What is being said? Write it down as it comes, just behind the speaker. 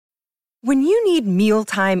When you need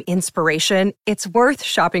mealtime inspiration, it's worth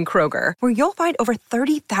shopping Kroger, where you'll find over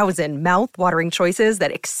 30,000 mouth-watering choices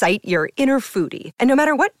that excite your inner foodie. And no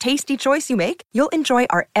matter what tasty choice you make, you'll enjoy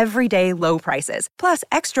our everyday low prices, plus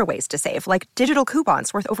extra ways to save, like digital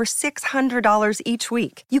coupons worth over $600 each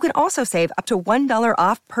week. You can also save up to $1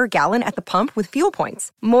 off per gallon at the pump with fuel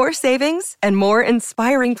points. More savings and more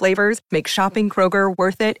inspiring flavors make shopping Kroger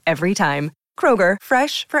worth it every time. Kroger,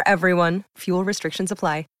 fresh for everyone. Fuel restrictions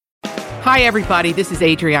apply. Hi, everybody. This is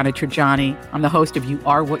Adriana Trajani. I'm the host of You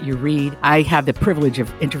Are What You Read. I have the privilege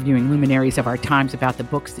of interviewing luminaries of our times about the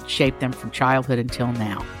books that shaped them from childhood until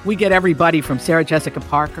now. We get everybody from Sarah Jessica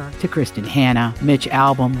Parker to Kristen Hanna, Mitch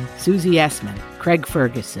Albom, Susie Essman, Craig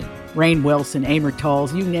Ferguson, Rainn Wilson, Amor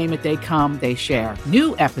Tolls, you name it, they come, they share.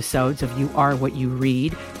 New episodes of You Are What You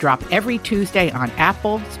Read drop every Tuesday on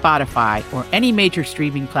Apple, Spotify, or any major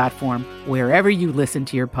streaming platform wherever you listen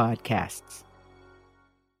to your podcasts.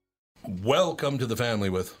 Welcome to the family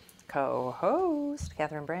with co-host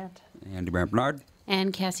Catherine Brandt, Andy Brandt Bernard,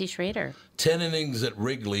 and Cassie Schrader. 10 innings at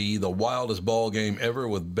Wrigley, the wildest ball game ever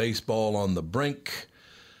with baseball on the brink.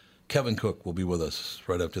 Kevin Cook will be with us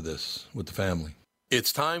right after this with the family.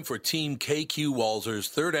 It's time for Team KQ Walzer's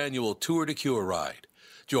third annual Tour de Cure ride.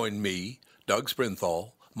 Join me, Doug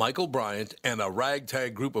Sprinthal, Michael Bryant, and a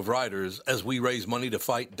ragtag group of riders as we raise money to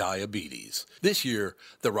fight diabetes. This year,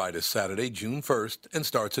 the ride is Saturday, June 1st, and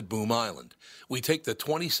starts at Boom Island. We take the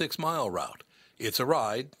 26-mile route. It's a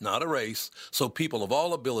ride, not a race, so people of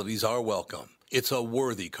all abilities are welcome. It's a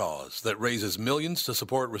worthy cause that raises millions to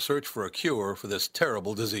support research for a cure for this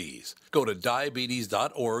terrible disease. Go to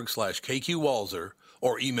diabetes.org/KQWalzer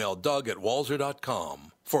or email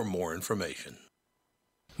Doug@walzer.com for more information.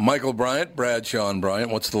 Michael Bryant, Bradshaw and Bryant,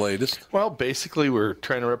 what's the latest? Well, basically, we're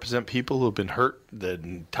trying to represent people who have been hurt,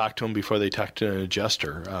 then talk to them before they talk to an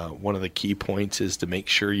adjuster. One of the key points is to make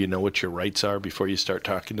sure you know what your rights are before you start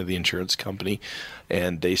talking to the insurance company,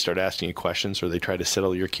 and they start asking you questions or they try to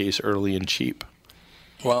settle your case early and cheap.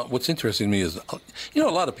 Well, what's interesting to me is, a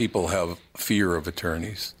lot of people have fear of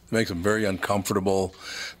attorneys. It makes them very uncomfortable.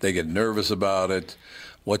 They get nervous about it.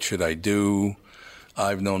 What should I do?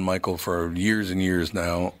 I've known Michael for years and years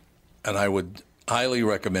now, and I would highly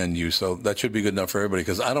recommend you. So that should be good enough for everybody,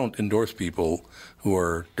 because I don't endorse people who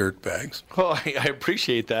are dirtbags. Well, I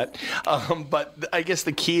appreciate that. But I guess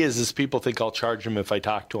the key is people think I'll charge them if I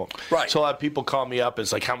talk to them. Right. So a lot of people call me up.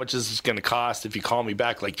 It's like, how much is this going to cost if you call me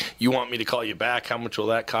back? Like, you want me to call you back? How much will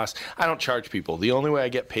that cost? I don't charge people. The only way I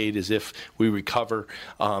get paid is if we recover,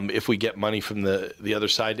 if we get money from the other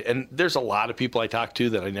side. And there's a lot of people I talk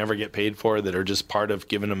to that I never get paid for that are just part of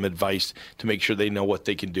giving them advice to make sure they know what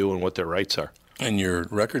they can do and what their rights are. And your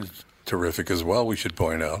record's terrific as well, we should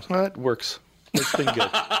point out. Well, it works. It's been good.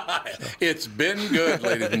 It's been good,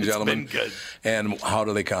 ladies and gentlemen. It's been good. And how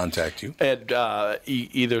do they contact you? At,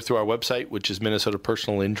 either through our website, which is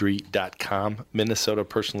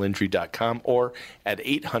minnesotapersonalinjury.com, or at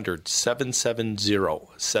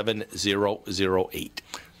 800-770-7008.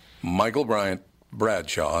 Michael Bryant,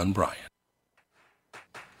 Bradshaw and Bryant.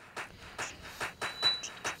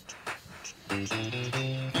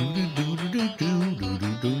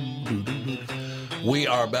 We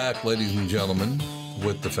are back, ladies and gentlemen,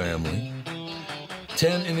 with the family.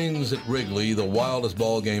 10 innings at Wrigley, the wildest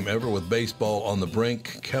ball game ever with baseball on the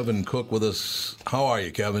brink. Kevin Cook with us. How are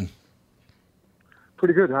you, Kevin?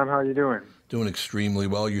 Pretty good, Tom. How are you doing? Doing extremely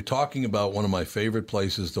well. You're talking about one of my favorite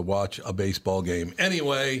places to watch a baseball game.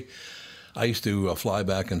 Anyway, I used to fly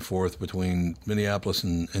back and forth between Minneapolis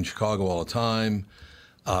and Chicago all the time.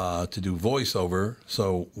 To do voiceover,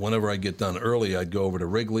 so whenever I get done early, I'd go over to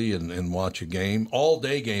Wrigley and watch a game.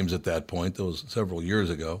 All-day games at that point. That was several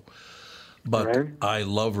years ago. But right. I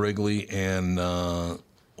love Wrigley, and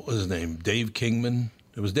what was his name? Dave Kingman?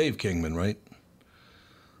 It was Dave Kingman, right?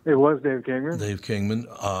 It was Dave Kingman. Dave Kingman.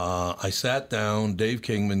 I sat down. Dave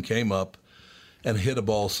Kingman came up and hit a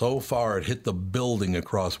ball so far it hit the building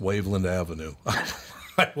across Waveland Avenue.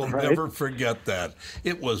 I will never forget that.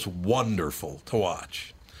 It was wonderful to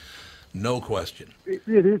watch. No question. It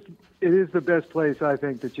is the best place, I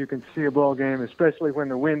think, that you can see a ball game, especially when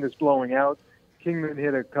the wind is blowing out. Kingman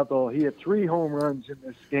hit he had 3 home runs in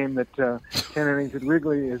this game that 10 innings at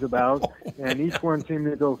Wrigley is about, and each one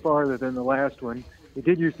seemed to go farther than the last one. He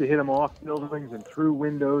did used to hit them off buildings and through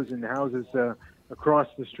windows and houses across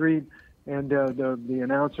the street, and the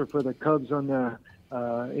announcer for the Cubs on the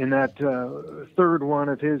in that third one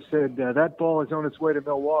of his said, that ball is on its way to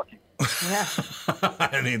Milwaukee. Yeah.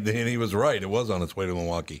 and he was right. It was on its way to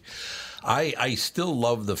Milwaukee. I still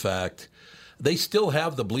love the fact they still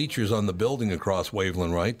have the bleachers on the building across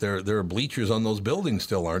Waveland, right? There are bleachers on those buildings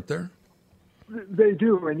still, aren't there? They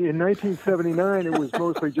do. And in 1979, it was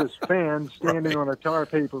mostly just fans standing on a tar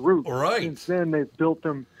paper roof. Right. Since then, they've built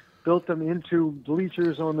them into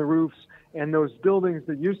bleachers on the roofs. And those buildings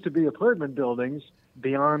that used to be apartment buildings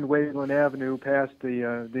beyond Waveland Avenue past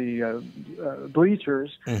the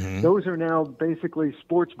bleachers, those are now basically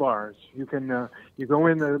sports bars. You can you go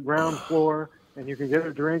in the ground floor and you can get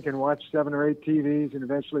a drink and watch 7 or 8 TVs and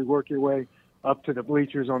eventually work your way up to the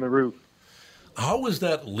bleachers on the roof. How is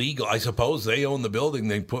that legal? I suppose they own the building.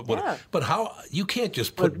 They put, but how you can't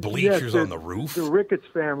just put bleachers on the roof. The Ricketts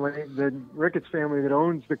family that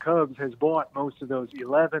owns the Cubs has bought most of those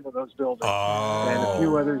 11 of those buildings, and a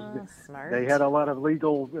few others. Smart. They had a lot of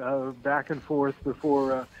legal back and forth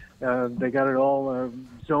before they got it all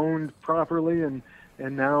zoned properly, and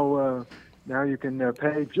now you can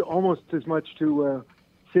pay almost as much to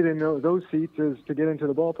sit in those seats as to get into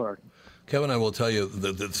the ballpark. Kevin, I will tell you,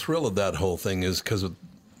 the thrill of that whole thing is because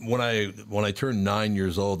when I turned 9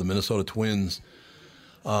 years old, the Minnesota Twins,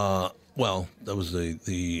 that was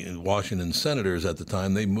the Washington Senators at the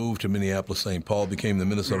time. They moved to Minneapolis, St. Paul, became the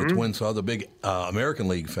Minnesota Twins. So I was a big American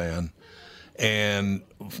League fan. And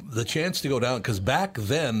the chance to go down, because back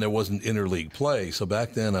then there wasn't interleague play. So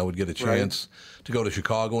back then I would get a chance to go to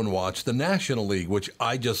Chicago and watch the National League, which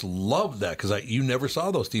I just loved that because you never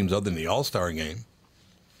saw those teams other than the All-Star game.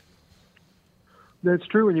 That's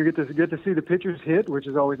true, and you get to see the pitchers hit, which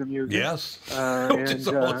is always amusing. Yes, which is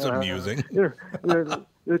always amusing.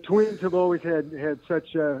 The Twins have always had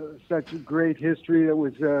such great history. That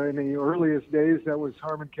was in the earliest days. That was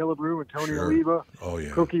Harmon Killebrew and Tony Oliva. Oh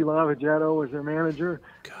yeah. Cookie Lavagetto was their manager,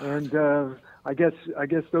 and I guess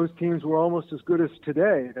those teams were almost as good as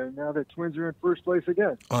today. And now the Twins are in first place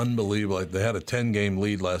again. Unbelievable. They had a 10-game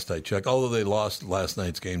lead last I checked, although they lost last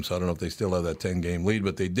night's game, so I don't know if they still have that 10-game lead,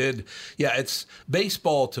 but they did. Yeah, it's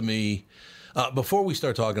baseball to me. Before we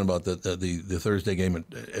start talking about the Thursday game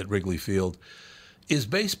at Wrigley Field, is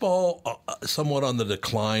baseball somewhat on the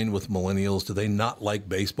decline with millennials? Do they not like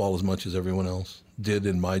baseball as much as everyone else did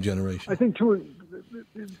in my generation? I think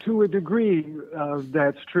to a degree,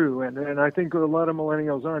 that's true, and I think a lot of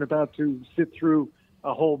millennials aren't about to sit through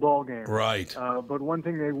a whole ball game. Right. But one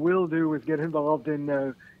thing they will do is get involved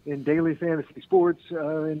in daily fantasy sports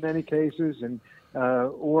in many cases, and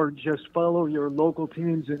or just follow your local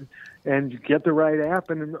teams and get the right app,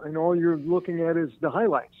 and all you're looking at is the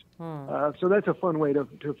highlights. So that's a fun way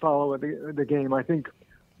to follow the game. I think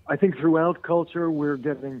throughout culture we're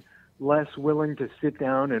getting less willing to sit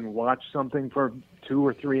down and watch something for 2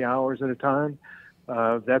 or 3 hours at a time.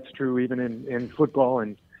 That's true even in football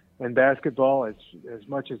and basketball as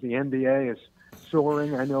much as the NBA is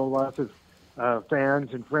soaring. I know lots of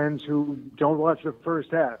fans and friends who don't watch the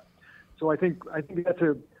first half. So I think that's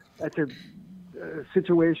a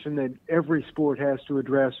situation that every sport has to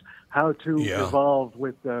address, how to evolve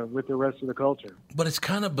with the rest of the culture. But it's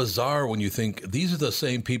kind of bizarre when you think these are the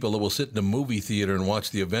same people that will sit in a movie theater and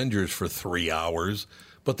watch the Avengers for 3 hours,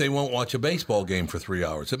 but they won't watch a baseball game for 3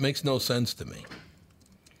 hours. It makes no sense to me.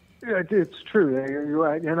 Yeah, it's true. You're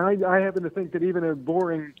right. And I happen to think that even a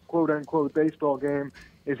boring, quote-unquote, baseball game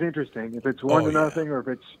is interesting. If it's 1-0 or if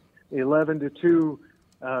it's 11-2,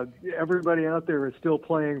 everybody out there is still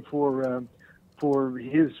playing for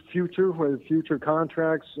his future, for the future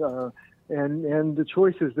contracts, and the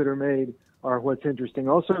choices that are made are what's interesting.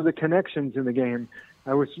 Also, the connections in the game.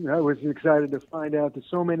 I was excited to find out that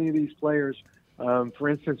so many of these players, for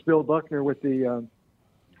instance, Bill Buckner with the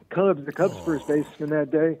Cubs first baseman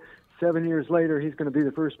that day. 7 years later, he's going to be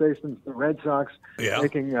the first baseman for the Red Sox,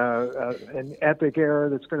 making an epic error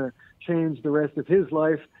that's going to change the rest of his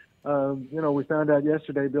life. We found out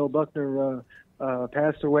yesterday Bill Buckner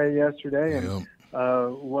passed away yesterday and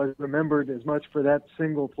was remembered as much for that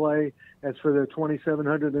single play as for the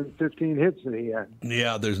 2,715 hits that he had.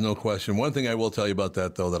 Yeah, there's no question. One thing I will tell you about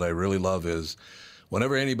that, though, that I really love is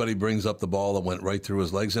whenever anybody brings up the ball that went right through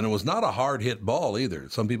his legs, and it was not a hard-hit ball either.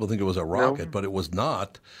 Some people think it was a rocket, but it was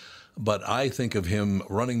not. But I think of him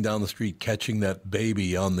running down the street catching that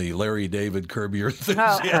baby on the Larry David Curb Your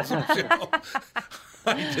Enthusiasm show.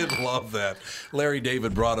 I did love that. Larry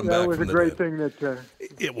David brought him back from the dead. That was a great thing that...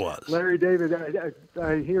 it was. Larry David,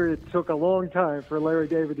 I hear it took a long time for Larry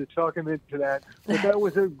David to talk him into that. But that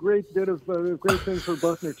was a great thing for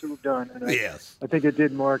Buckner to have done. And I think it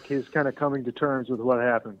did mark his kind of coming to terms with what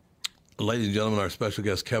happened. Ladies and gentlemen, our special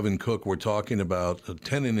guest, Kevin Cook, we're talking about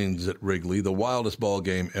 10 innings at Wrigley, the wildest ball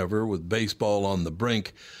game ever with baseball on the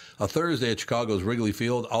brink. A Thursday at Chicago's Wrigley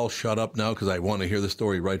Field. I'll shut up now because I want to hear the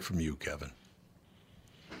story right from you, Kevin.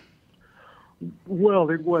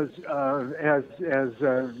 Well, it was, as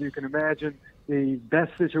you can imagine, the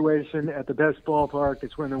best situation at the best ballpark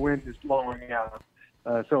is when the wind is blowing out.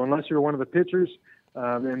 So unless you're one of the pitchers,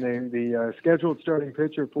 and the scheduled starting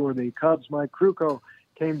pitcher for the Cubs, Mike Krukow,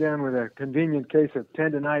 came down with a convenient case of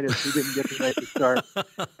tendonitis. He didn't get to make the start.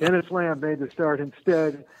 Dennis Lamb made the start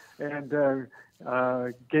instead and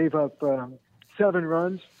gave up 7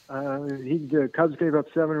 runs. The Cubs gave up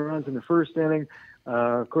 7 runs in the first inning.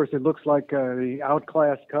 Of course, it looks like the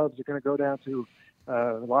outclassed Cubs are going to go down to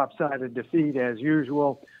lopsided defeat as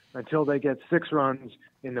usual until they get 6 runs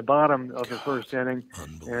in the bottom of the first inning.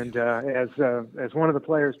 And as one of the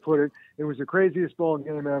players put it, it was the craziest ball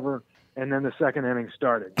game ever. And then the second inning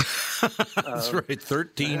started. That's right,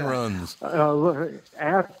 13 runs.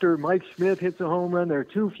 After Mike Schmidt hits a home run, there are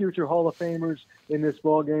 2 future Hall of Famers in this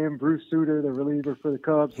ball game. Bruce Sutter, the reliever for the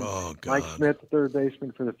Cubs, and Mike Schmidt, the third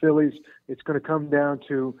baseman for the Phillies. It's going to come down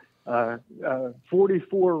to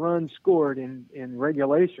 44 runs scored in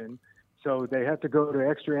regulation. So they have to go to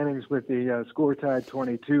extra innings with the score tied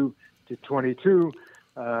 22-22.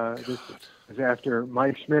 This is after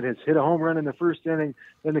Mike Schmidt has hit a home run in the first inning.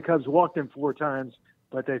 Then the Cubs walked him 4 times,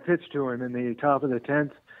 but they pitched to him in the top of the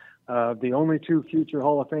 10th. The only 2 future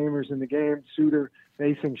Hall of Famers in the game, Sutter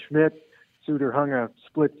facing Schmidt. Sutter hung a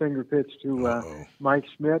split finger pitch to Mike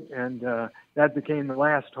Schmidt, and that became the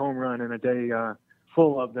last home run in a day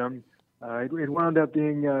full of them. It wound up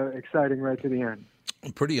being exciting right to the end.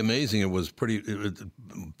 Pretty amazing. It was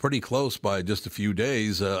pretty close by just a few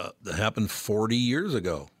days. It happened 40 years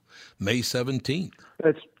ago, May 17th.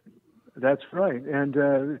 That's right.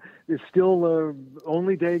 And it's still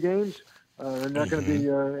only day games. Not going to be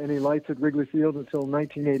any lights at Wrigley Field until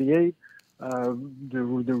 1988.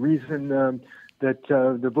 The reason that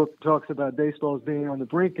the book talks about baseball as being on the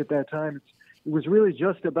brink at that time, it was really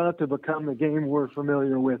just about to become the game we're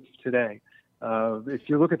familiar with today. If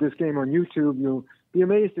you look at this game on YouTube, you'll be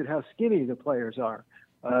amazed at how skinny the players are.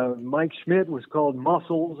 Mike Schmidt was called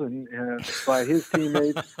Muscles and by his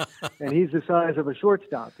teammates, and he's the size of a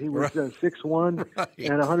shortstop. He was 6'1"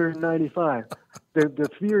 and 195. The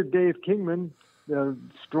feared Dave Kingman, the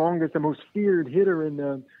strongest, the most feared hitter in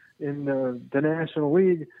the National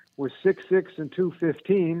League, was 6'6" and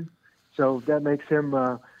 215. So that makes him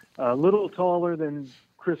a little taller than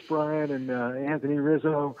Chris Bryant and Anthony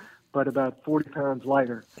Rizzo, but about 40 pounds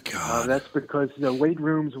lighter. That's because the weight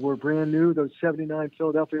rooms were brand new. Those 79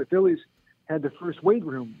 Philadelphia Phillies had the first weight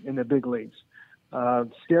room in the big leagues.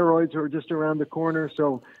 Steroids are just around the corner,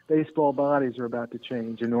 so baseball bodies are about to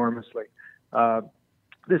change enormously.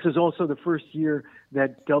 This is also the first year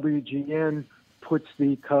that WGN puts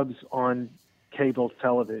the Cubs on cable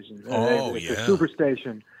television. It's a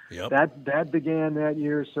superstation. Yep. That began that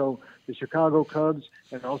year, so the Chicago Cubs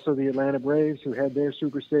and also the Atlanta Braves, who had their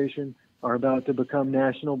superstation, are about to become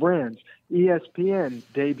national brands. ESPN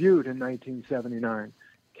debuted in 1979.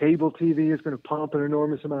 Cable TV is going to pump an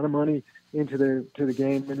enormous amount of money into the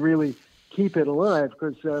game and really keep it alive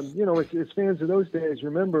because, as fans of those days,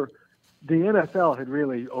 remember, the NFL had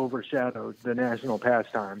really overshadowed the national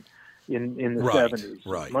pastime in the 70s.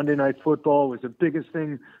 Right. Monday Night Football was the biggest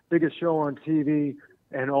show on TV,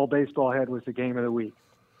 and all baseball had was the game of the week.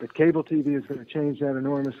 But cable TV is going to change that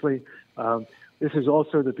enormously. This is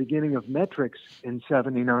also the beginning of metrics in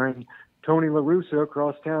 '79. Tony La Russa,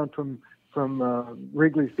 across town from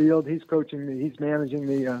Wrigley Field, he's managing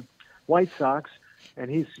the White Sox,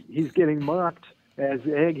 and he's getting mocked as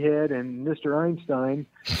Egghead and Mr. Einstein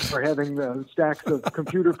for having stacks of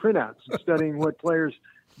computer printouts, studying what players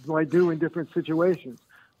might do in different situations.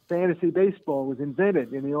 Fantasy baseball was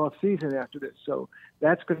invented in the off season after this, so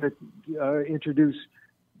that's going to introduce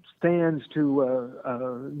fans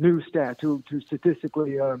to new to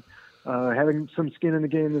statistically having some skin in the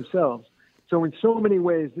game themselves. So in so many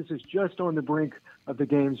ways, this is just on the brink of the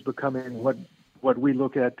games becoming what we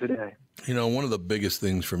look at today. You know, one of the biggest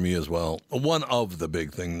things for me as well, one of the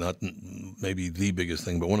big thing, not maybe the biggest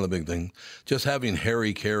thing, but one of the big things, just having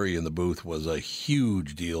Harry Carey in the booth was a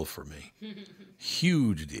huge deal for me.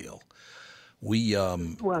 Huge deal. Well,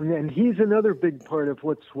 and he's another big part of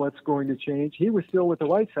what's going to change. He was still with the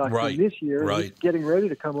White Sox this year. Right. He's getting ready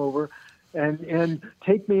to come over, and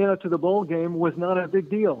take me out to the ball game was not a big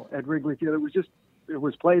deal at Wrigley Field. It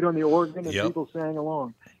was played on the organ and people sang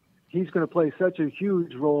along. He's going to play such a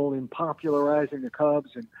huge role in popularizing the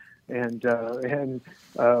Cubs and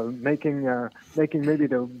making maybe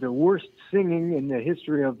the worst singing in the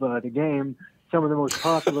history of the game some of the most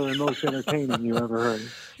popular and most entertaining you ever heard.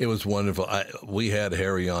 It was wonderful. We had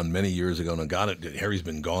Harry on many years ago, and Harry's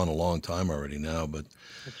been gone a long time already now, but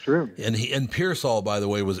It's true. and Pearsall, by the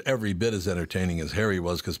way, was every bit as entertaining as Harry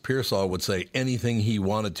was, because Pearsall would say anything he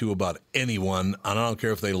wanted to about anyone, and I don't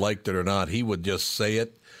care if they liked it or not. He would just say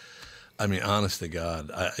it. I mean, honest to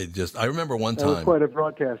God, I remember one time. That was quite a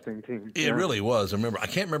broadcasting team. It really was. I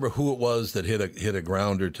can't remember who it was that hit a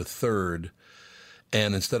grounder to third,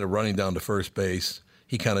 and instead of running down to first base,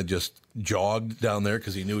 he kind of just jogged down there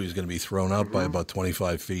because he knew he was going to be thrown out by about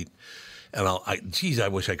 25 feet. And I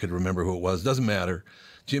wish I could remember who it was. Doesn't matter.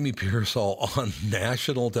 Jimmy Pearsall on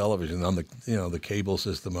national television, on the cable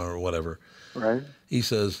system or whatever. Right. He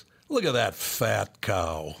says, "Look at that fat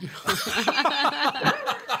cow."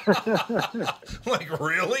 Like,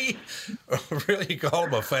 really? Really? You call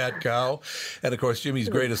him a fat cow? And, of course, Jimmy's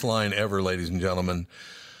greatest line ever, ladies and gentlemen,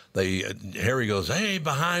 Harry goes, "Hey,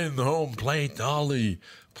 behind the home plate, all the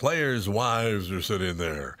players' wives are sitting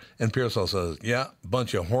there." And Pearsall says, "Yeah,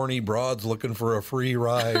 bunch of horny broads looking for a free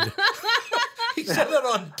ride." He said it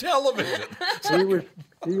on television.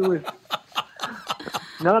 He was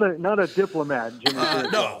not a diplomat, Jimmy.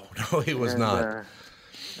 No, he was not.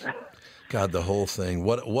 God, the whole thing.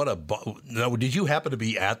 Now, did you happen to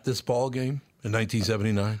be at this ball game in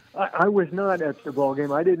 1979? I was not at the ball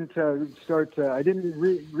game. I didn't I didn't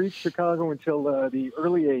reach Chicago until the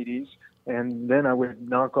early '80s, and then I would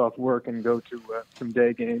knock off work and go to some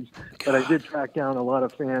day games. But I did track down a lot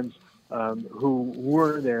of fans who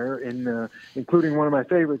were there, including one of my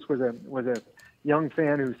favorites was a young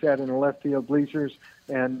fan who sat in the left field bleachers,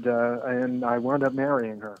 and I wound up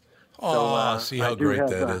marrying her. Oh, see how great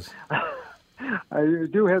that is. I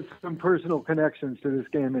do have some personal connections to this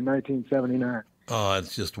game in 1979. Oh,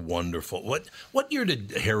 it's just wonderful. What year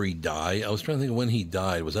did Harry die? I was trying to think of when he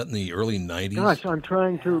died. Was that in the early 90s? Gosh, I'm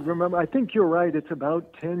trying to remember. I think you're right. It's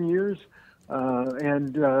about 10 years.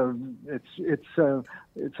 And it's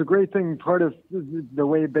a great thing. Part of the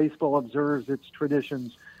way baseball observes its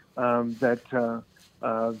traditions, that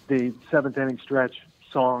the seventh inning stretch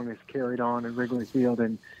song is carried on at Wrigley Field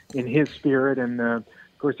in his spirit. And of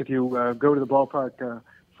course, if you go to the ballpark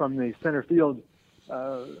from the center field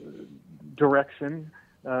direction,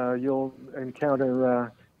 you'll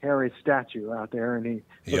encounter Harry's statue out there, and he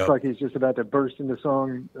looks like he's just about to burst into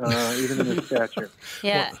song, even in his statue.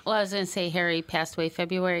 Yeah, well, I was going to say Harry passed away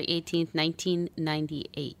February 18th,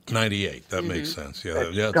 1998. 98, that makes sense. Yeah,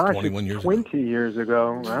 it's Gosh, 21 years 20 ago. years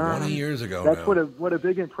ago. 20 years ago That's now. what a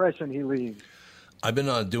big impression he leaves. I've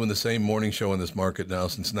been doing the same morning show in this market now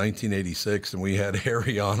since 1986, and we had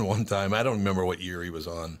Harry on one time. I don't remember what year he was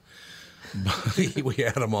on, but we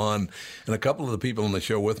had him on, and a couple of the people on the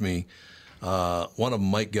show with me, one of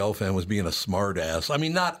them, Mike Gelfand, was being a smart ass. I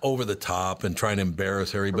mean, not over the top and trying to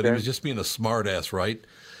embarrass Harry, but he was just being a smart ass, right?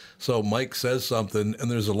 So Mike says something,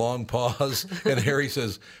 and there's a long pause, and Harry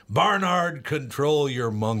says, "Barnard, control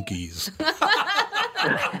your monkeys."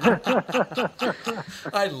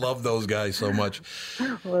 I love those guys so much.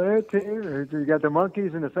 Well, you got the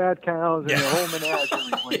monkeys and the fat cows and the whole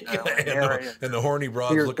menagerie. And the horny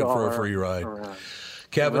broads looking for a free ride.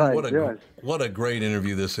 Kevin, right, what a great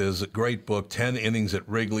interview this is. A great book, 10 Innings at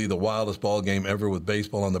Wrigley, the wildest ball game ever with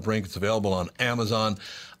baseball on the brink. It's available on Amazon.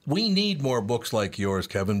 We need more books like yours,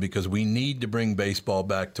 Kevin, because we need to bring baseball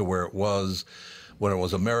back to where it was when it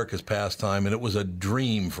was America's pastime, and it was a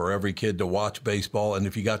dream for every kid to watch baseball. And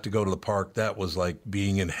if you got to go to the park, that was like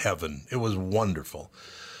being in heaven. It was wonderful.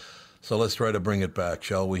 So let's try to bring it back,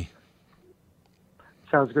 shall we?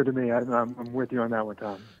 Sounds good to me. I'm with you on that one,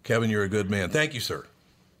 Tom. Kevin, you're a good man. Thank you, sir.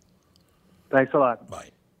 Thanks a lot. Bye.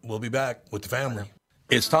 We'll be back with the family.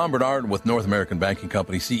 It's Tom Bernard with North American Banking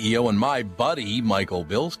Company CEO and my buddy, Michael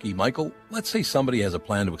Bilski. Michael, let's say somebody has a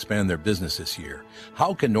plan to expand their business this year.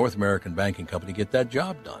 How can North American Banking Company get that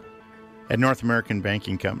job done? At North American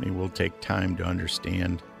Banking Company, we'll take time to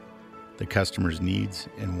understand the customer's needs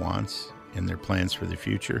and wants and their plans for the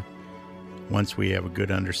future. Once we have a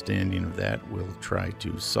good understanding of that, we'll try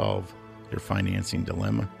to solve their financing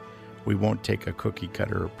dilemma. We won't take a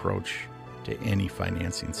cookie-cutter approach to any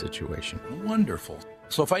financing situation. Wonderful.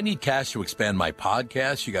 So if I need cash to expand my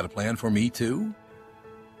podcast, you got a plan for me too?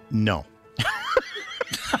 No.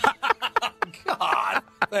 God,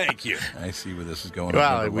 thank you. I see where this is going.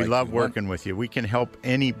 Well, we love working with you. We can help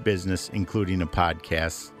any business, including a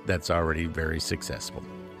podcast, that's already very successful.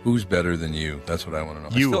 Who's better than you? That's what I want to know.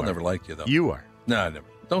 You I still are. never liked you, though. You are. No, I never.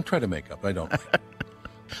 Don't try to make up. I don't like it.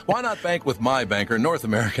 Why not bank with my banker, North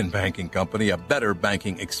American Banking Company, a better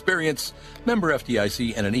banking experience, member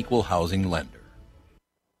FDIC, and an equal housing lender.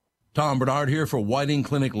 Tom Bernard here for Whiting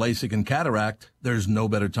Clinic LASIK and Cataract. There's no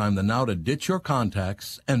better time than now to ditch your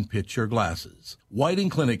contacts and pitch your glasses. Whiting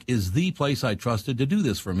Clinic is the place I trusted to do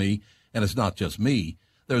this for me, and it's not just me.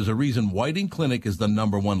 There's a reason Whiting Clinic is the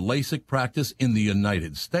 #1 LASIK practice in the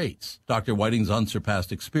United States. Dr. Whiting's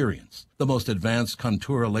unsurpassed experience, the most advanced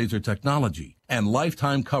Contura laser technology, and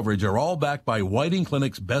lifetime coverage are all backed by Whiting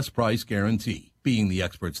Clinic's best price guarantee. Being the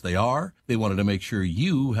experts they are, they wanted to make sure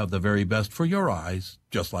you have the very best for your eyes,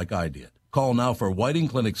 just like I did. Call now for Whiting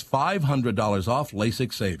Clinic's $500 off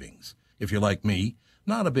LASIK savings. If you're like me,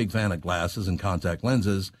 not a big fan of glasses and contact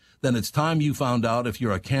lenses, then it's time you found out if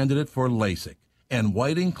you're a candidate for LASIK. And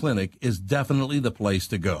Whiting Clinic is definitely the place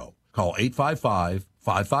to go. Call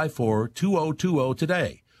 855-554-2020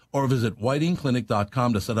 today or visit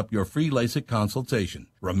whitingclinic.com to set up your free LASIK consultation.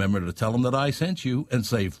 Remember to tell them that I sent you and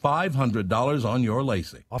save $500 on your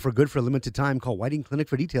LASIK. Offer good for a limited time. Call Whiting Clinic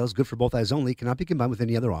for details. Good for both eyes only. Cannot be combined with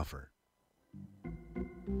any other offer.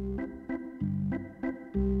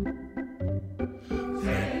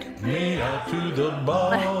 Take me out to the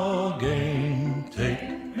ball game.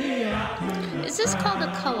 Take me out to the... Is this called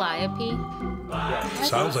a calliope?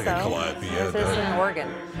 Sounds like a calliope. Yeah, This is in Oregon.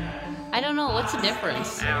 I don't know. What's the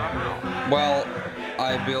difference? Well,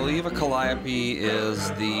 I believe a calliope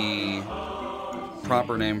is the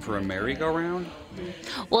proper name for a merry-go-round.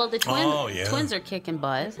 Well, the Oh, yeah. twins are kicking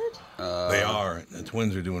butt. Is it? They are. The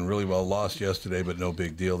Twins are doing really well. Lost yesterday, but no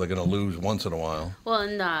big deal. They're going to lose once in a while. Well,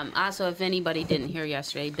 and also, if anybody didn't hear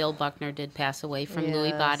yesterday, Bill Buckner did pass away from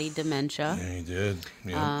Lewy body dementia. Yeah, he did.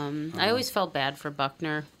 Yeah. I always felt bad for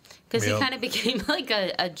Buckner because he kind of became like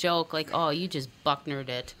a joke, like, oh, you just Bucknered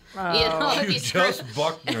it. Oh. You know, if You just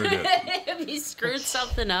Bucknered it. if he screwed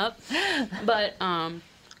something up. But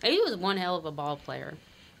he was one hell of a ball player.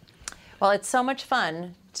 Well, it's so much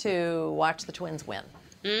fun to watch the Twins win.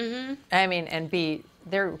 Mm-hmm. I mean,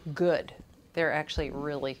 they're good. They're actually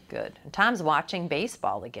really good. And Tom's watching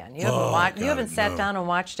baseball again. You haven't sat down and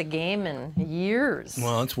watched a game in years.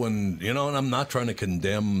 Well, it's when, and I'm not trying to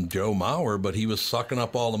condemn Joe Mauer, but he was sucking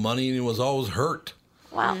up all the money and he was always hurt.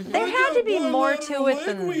 Well, there had to be more to it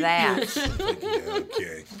than that.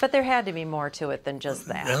 Okay. But there had to be more to it than just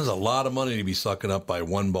that. That's a lot of money to be sucking up by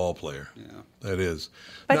one ball player. Yeah. That is.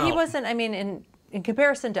 But he wasn't, in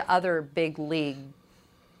comparison to other big league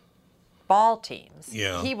ball teams,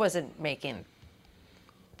 he wasn't making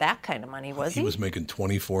that kind of money, was he? He was making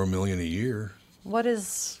 $24 million a year.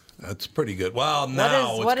 That's pretty good. Well,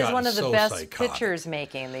 now what is one of the best psychotic. pitchers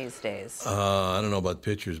making these days? I don't know about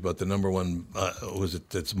pitchers, but the number one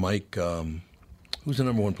it's Mike. Who's the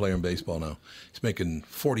number one player in baseball now? He's making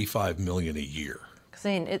 $45 million a year.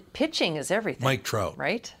 Because pitching is everything. Mike Trout,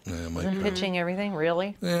 right? Yeah, Mike Isn't Trout. pitching everything,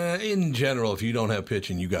 really? In general, if you don't have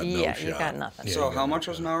pitching, you got no shot. you got nothing. Yeah, So how much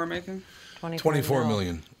was Mauer making? $24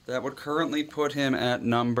 million. That would currently put him at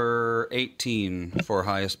number 18 for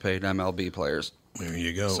highest paid MLB players. There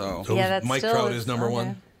you go. So that's Mike still Trout is number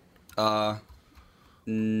one?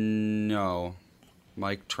 No.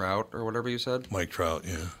 Mike Trout or whatever you said? Mike Trout,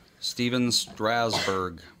 yeah. Steven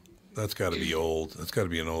Strasburg. That's got to be old. That's got to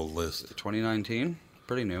be an old list. 2019?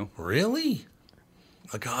 Pretty new. Really?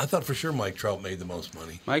 I thought for sure Mike Trout made the most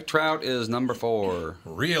money. Mike Trout is number 4.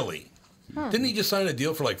 Really? Didn't he just sign a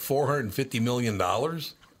deal for like $450 million?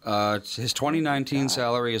 His 2019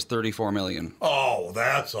 salary is $34 million. Oh,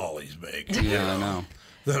 that's all he's making. Yeah, I know.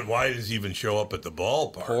 Then why does he even show up at the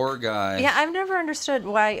ballpark? Poor guy. Yeah, I've never understood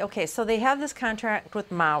why. Okay, so they have this contract with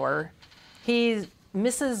Mauer. He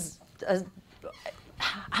misses.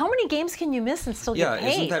 How many games can you miss and still get paid?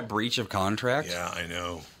 Yeah, isn't that breach of contract? Yeah, I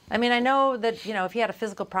know. I mean, I know that, if he had a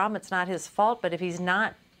physical problem, it's not his fault, but if he's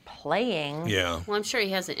not playing. Yeah. Well, I'm sure he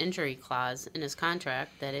has an injury clause in his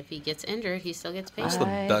contract that if he gets injured, he still gets paid. That's the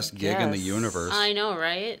best gig in the universe. I know,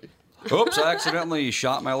 right? Oops, I accidentally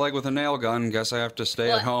shot my leg with a nail gun. Guess I have to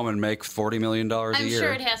stay at home and make $40 million a year. I'm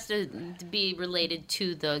sure it has to be related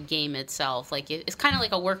to the game itself. Like it's kind of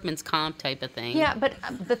like a workman's comp type of thing. Yeah, but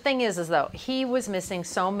the thing is though, he was missing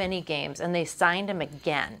so many games, and they signed him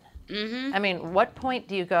again. Mm-hmm. I mean, what point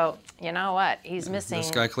do you go, you know what, he's missing This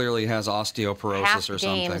guy clearly has osteoporosis half or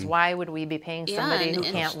games. something. Why would we be paying somebody who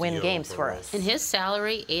can't win games for us? And his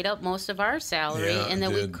salary ate up most of our salary, and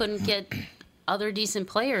then we couldn't get other decent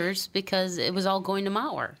players because it was all going to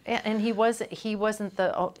Mauer. And he wasn't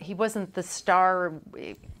the star.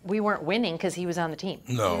 We weren't winning because he was on the team.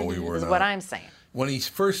 No, we were is not. what I'm saying. When he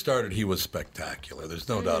first started, he was spectacular. There's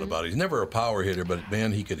no doubt about it. He's never a power hitter, but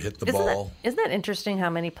man, he could hit the ball. Isn't that interesting how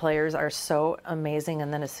many players are so amazing,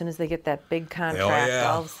 and then as soon as they get that big contract,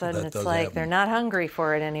 all of a sudden it's like they're not hungry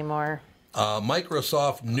for it anymore.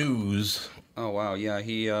 Microsoft News. Oh wow,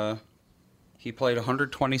 yeah, He played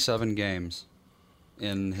 127 games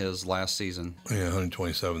in his last season. Yeah,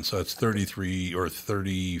 127. So it's 33 or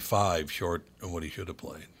 35 short of what he should have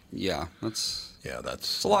played. Yeah, that's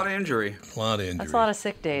it's a lot of injury. A lot of injury. That's a lot of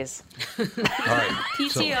sick days. All right.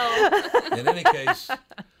 PTO. So, in any case,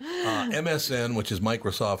 MSN, which is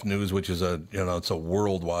Microsoft News, which is it's a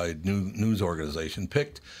worldwide news organization,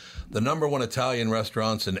 picked the number one Italian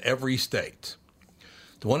restaurants in every state.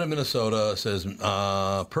 The one in Minnesota says,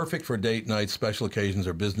 perfect for date nights, special occasions,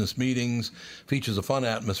 or business meetings. Features a fun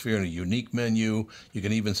atmosphere and a unique menu. You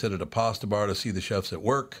can even sit at a pasta bar to see the chefs at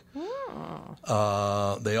work.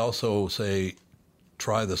 They also say,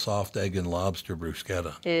 try the soft egg and lobster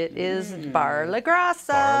bruschetta. It is Bar La Grassa.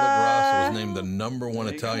 Bar La Grassa was named the number one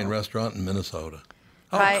Italian restaurant in Minnesota.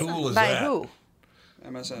 How cool is that? By who?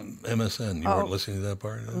 MSN. You weren't listening to that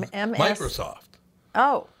part? Microsoft.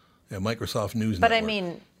 Oh. Yeah, Microsoft News But Network. I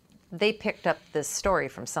mean, they picked up this story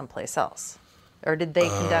from someplace else. Or did they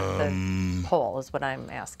conduct the poll, is what I'm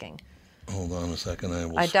asking. Hold on a second.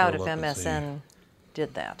 I doubt if MSN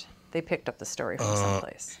did that. They picked up the story from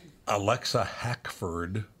someplace. Alexa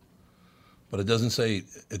Hackford, but it doesn't say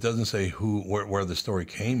where the story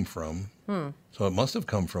came from. So it must have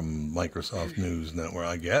come from Microsoft News Network,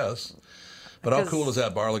 I guess. But how cool is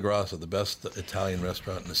that? Bar La Grassa, the best Italian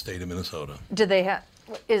restaurant in the state of Minnesota. Did they have?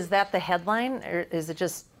 Is that the headline, or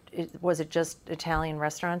was it just Italian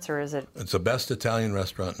restaurants, or is it? It's the best Italian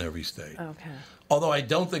restaurant in every state. Okay. Although I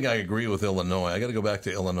don't think I agree with Illinois. I got to go back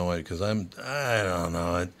to Illinois because I don't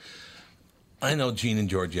know. I know Gene and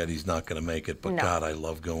Giorgetti's not going to make it, but God, I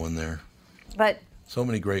love going there. But so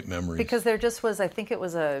many great memories. Because there just was, I think it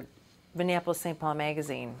was a Minneapolis St. Paul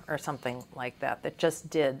magazine or something like that just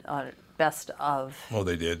did a best of. Oh,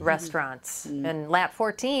 they did. Restaurants. And Lat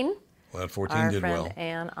 14. Lat 14 our did friend well.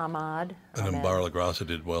 Ann Ahmad. And then Bar La Grassa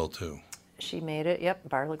did well too. She made it. Yep,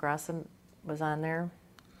 Bar La Grassa was on there.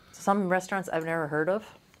 Some restaurants I've never heard of.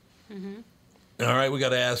 All right, we got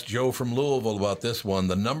to ask Joe from Louisville about this one.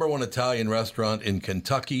 The number one Italian restaurant in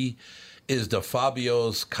Kentucky is De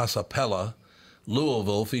Fabio's Casapella,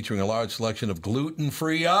 Louisville, featuring a large selection of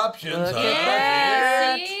gluten-free options.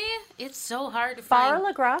 It's so hard to Bar find.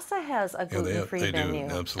 La Grassa has a gluten-free menu.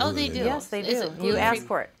 Do. Absolutely. Oh, they do? Yes, they Is do. it You ask gluten-free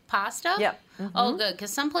for it. Pasta? Yep. Oh, good.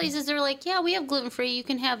 Because some places they're like, yeah, we have gluten-free. You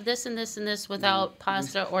can have this and this and this without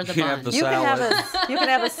pasta or the You can bun. have the You can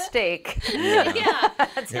have a steak. Yeah.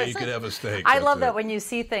 Yeah, you could have a steak. I that's love it. that when you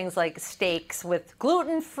see things like steaks with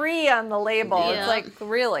gluten-free on the label. Yeah. It's like,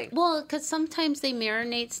 really? Well, because sometimes they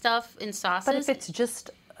marinate stuff in sauces. But if it's just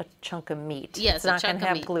a chunk of meat, Yes, it's a not going chunk to of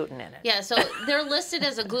have meat. gluten in it. Yeah, so they're listed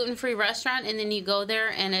as a gluten-free restaurant, and then you go there,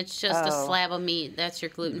 and it's just a slab of meat. That's your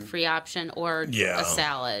gluten-free option, or a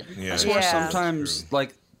salad. Yeah. That's why sometimes,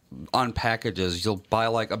 like, on packages, you'll buy,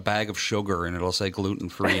 like, a bag of sugar, and it'll say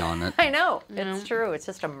gluten-free on it. I know. It's true. It's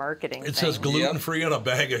just a marketing thing. It says gluten-free on a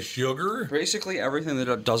bag of sugar? Basically, everything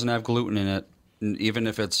that doesn't have gluten in it, even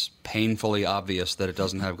if it's painfully obvious that it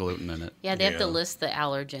doesn't have gluten in it. Yeah, they have to list the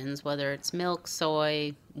allergens, whether it's milk,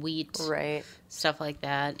 soy, wheat, right, stuff like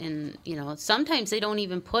that. And, sometimes they don't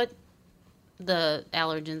even put the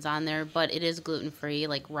allergens on there, but it is gluten-free,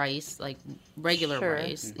 like rice, like regular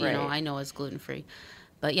rice. Right. I know it's gluten-free.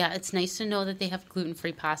 But yeah, it's nice to know that they have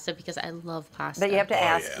gluten-free pasta because I love pasta. But you have to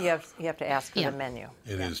ask. You have to ask for the menu.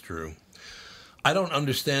 It is true. I don't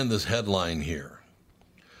understand this headline here.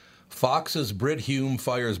 Fox's Brit Hume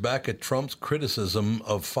fires back at Trump's criticism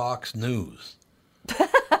of Fox News.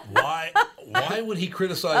 Why would he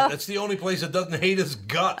criticize? That's the only place that doesn't hate his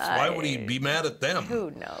guts. Why would he be mad at them?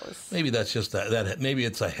 Who knows? Maybe that's just that. Maybe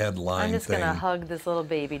it's a headline I'm just thing. going to hug this little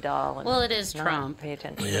baby doll. And well, it is not Trump. Pay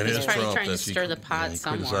attention. Yeah, it is Trump. Trying to stir the pot he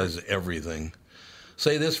somewhere. criticizes everything.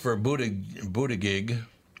 Say this for Buttigieg.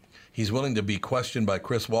 He's willing to be questioned by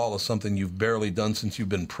Chris Wallace, something you've barely done since you've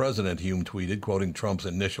been president, Hume tweeted, quoting Trump's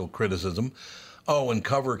initial criticism. Oh, and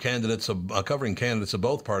covering candidates of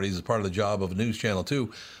both parties is part of the job of a news channel,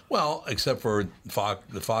 too. Well, except for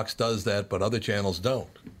Fox does that, but other channels don't,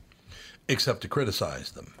 except to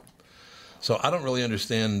criticize them. So I don't really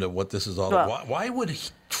understand what this is all about. Why would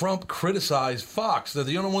Trump criticize Fox? They're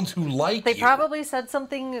the only ones who like They you. probably said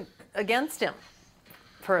something against him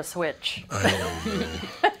for a switch. I don't know.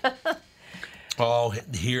 Well,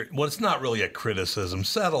 it's not really a criticism.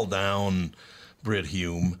 Settle down, Brit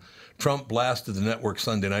Hume. Trump blasted the network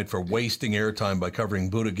Sunday night for wasting airtime by covering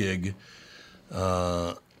Buttigieg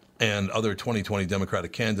and other 2020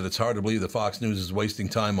 Democratic candidates. Hard to believe that Fox News is wasting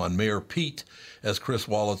time on Mayor Pete, as Chris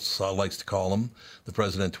Wallace likes to call him. The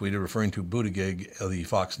president tweeted, referring to Buttigieg, the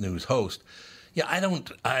Fox News host. Yeah, I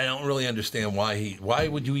don't really understand why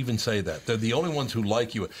would you even say that? They're the only ones who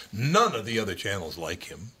like you. None of the other channels like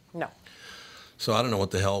him. No. So I don't know what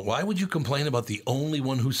the hell. Why would you complain about the only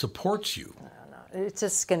one who supports you? I don't know. It's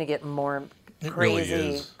just going to get more It crazy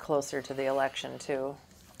really is. closer to the election, too.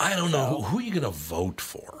 I don't know. Who are you going to vote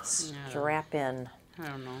for? Strap in. I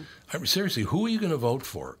don't know. Seriously, who are you going to vote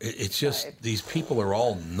for? It's just these people are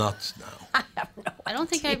all nuts now. I don't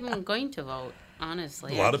think I'm going to vote,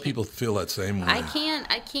 honestly. A lot of people feel that same way. I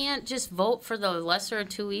can't just vote for the lesser of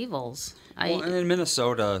two evils. Well, and in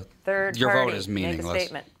Minnesota, Third your party, vote is make a meaningless.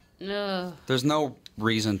 statement. Ugh. There's no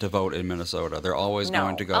reason to vote in Minnesota. They're always No.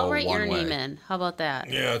 going to go I'll write one your way. name in. How about that?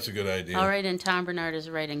 Yeah, that's a good idea. I'll write in Tom Bernard as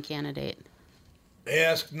a write-in candidate.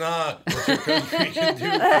 Ask not what your country can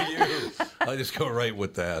do for you. I just go right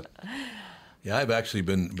with that. Yeah, I've actually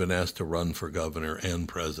been asked to run for governor and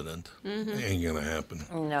president. Ain't gonna happen.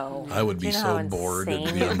 No. I would be Do you know so how bored. It'd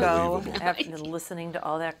insane be you go unbelievable. after listening to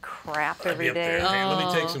all that crap I'd every be up there. day? Hey, let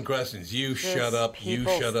me take some questions. You shut up. You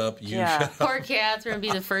people- shut up. You yeah. shut up. Poor Catherine would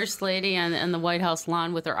be the first lady on the White House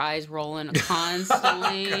lawn with her eyes rolling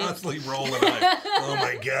constantly. Constantly rolling eyes. Oh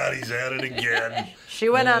my God, he's at it again. She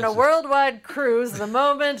went on a worldwide cruise the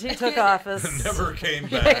moment he took office. Never came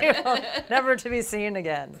back. Never to be seen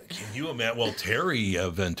again. Can you imagine? Well, Terry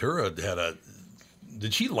Ventura had a.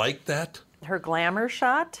 Did she like that? Her glamour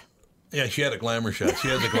shot? Yeah, she had a glamour shot. She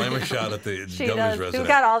has a glamour shot at the She governor's does. residence. We've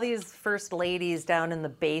got all these first ladies down in the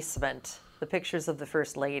basement. The pictures of the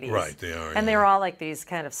first ladies. Right, they are, And yeah. they were all like these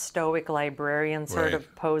kind of stoic librarian sort Right.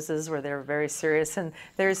 of poses where they're very serious. And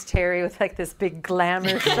there's Terry with like this big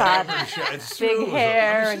glamour shot, It's big true.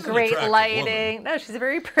 hair, She's and an great attractive lighting. woman. No, she's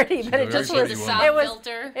very pretty, but a it just very was pretty woman. it was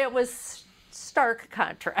Filter. it was stark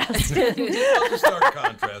contrast. The stark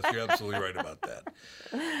contrast. You're absolutely right about that.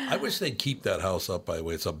 I wish they'd keep that house up, by the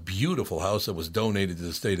way. It's a beautiful house that was donated to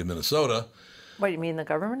the state of Minnesota. What do you mean, the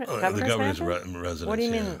government? The governor's mansion? residence. What do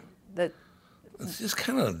you yeah. mean that? It's just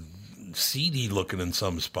kind of seedy looking in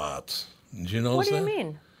some spots. Did you notice What do you that?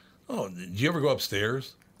 mean? Oh, did you ever go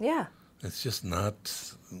upstairs? Yeah. It's just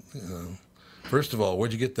not, you know. First of all,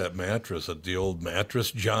 where'd you get that mattress? At the old mattress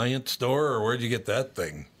giant store, or where'd you get that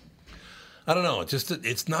thing? I don't know.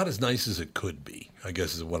 It's not as nice as it could be, I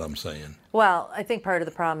guess is what I'm saying. Well, I think part of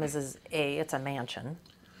the problem is it's a mansion.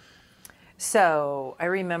 So I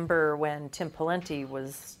remember when Tim Pawlenty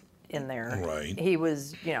was in there. Right. He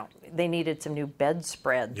was, they needed some new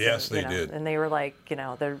bedspreads. Yes, and, they did. And they were like,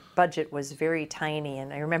 their budget was very tiny.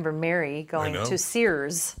 And I remember Mary going know. to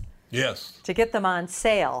Sears Yes. to get them on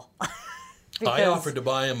sale. I Because- offered to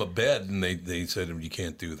buy him a bed, and they said, you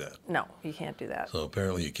can't do that. No, you can't do that. So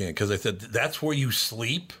apparently you can't. Because I said, that's where you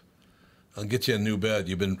sleep? I'll get you a new bed.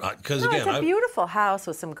 You've been, because No, again, it's a beautiful house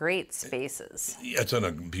with some great spaces. it's on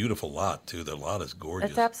a beautiful lot, too. The lot is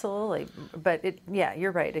gorgeous. It's absolutely, but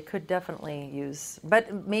you're right. It could definitely use,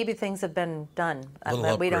 but maybe things have been done A little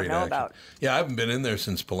that we don't upgrade know action. about. Yeah, I haven't been in there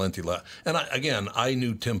since Pawlenty left. And I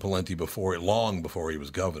knew Tim Pawlenty long before he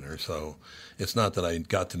was governor. So it's not that I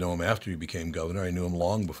got to know him after he became governor. I knew him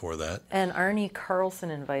long before that. And Arnie Carlson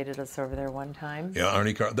invited us over there one time. Yeah,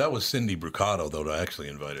 that was Cindy Brucato, though, that actually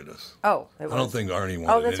invited us. Oh, it was. I don't think Arnie Oh,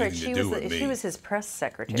 wanted that's right. anything to do with me. She was his press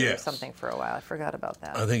secretary or Yes. something for a while. I forgot about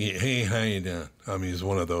that. I think, hey, how you doing? I mean, he's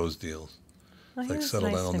one of those deals. Well, It's he like, was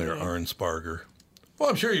settle nice down to there, me. Arnsparger. Well,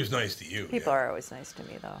 I'm sure he was nice to you. People are always nice to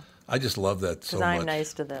me, though, I just love that so because much. I'm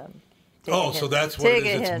nice to them. Take a Oh, so hint. that's what it Take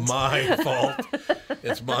a is. hint. It's my fault.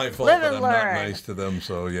 It's my fault Live that and I'm not learn. nice to them.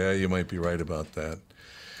 So, yeah, you might be right about that.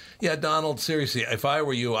 Yeah, Donald, seriously, if I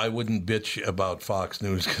were you, I wouldn't bitch about Fox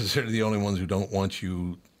News because they're the only ones who don't want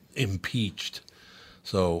you impeached.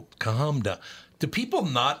 So calm down. Do people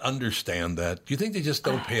not understand that? Do you think they just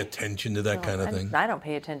don't pay attention to that kind of thing? I don't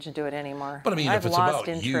pay attention to it anymore. But I mean, I've if it's lost about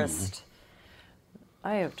interest.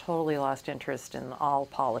 I have totally lost interest in all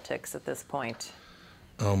politics at this point.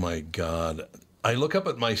 Oh, my God. I look up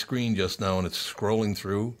at my screen just now, and it's scrolling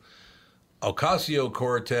through.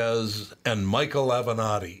 Ocasio-Cortez and Michael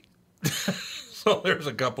Avenatti. So there's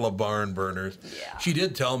a couple of barn burners. Yeah. She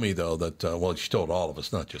did tell me, though, that, she told all of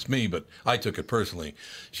us, not just me, but I took it personally.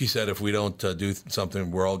 She said if we don't do something,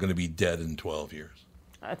 we're all going to be dead in 12 years.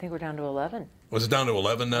 I think we're down to 11. Was it down to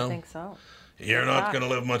 11 now? I think so. You're not going to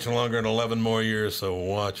live much longer than 11 more years, so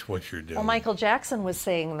watch what you're doing. Well, Michael Jackson was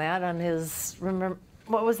saying that on his,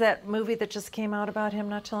 what was that movie that just came out about him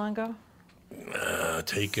not too long ago?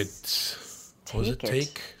 Take it. Was it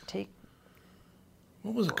Take?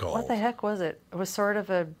 What was it called? What the heck was it? It was sort of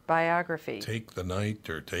a biography. Take the Night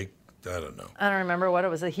or I don't know. I don't remember what it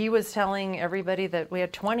was. He was telling everybody that we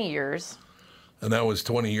had 20 years. And that was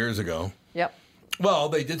 20 years ago. Yep. Well,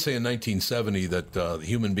 they did say in 1970 that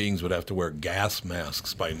human beings would have to wear gas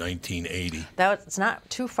masks by 1980. That's not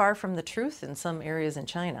too far from the truth in some areas in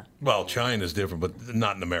China. Well, China's different, but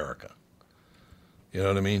not in America. You know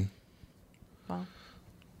what I mean? Well,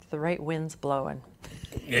 the right wind's blowing.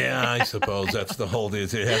 Yeah, I suppose that's the whole deal.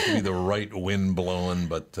 It has to be the right wind blowing,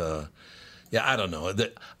 but yeah, I don't know.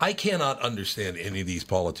 I cannot understand any of these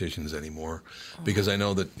politicians anymore because I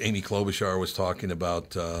know that Amy Klobuchar was talking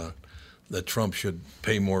about that Trump should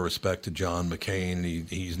pay more respect to John McCain.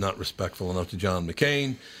 He's not respectful enough to John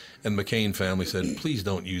McCain. And McCain family said, please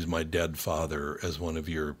don't use my dead father as one of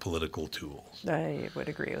your political tools. I would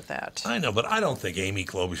agree with that. I know, but I don't think Amy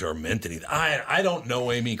Klobuchar meant anything. I don't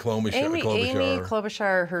know Amy Klobuchar. Amy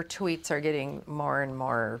Klobuchar, her tweets are getting more and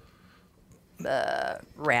more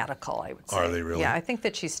radical, I would say. Are they really? Yeah, I think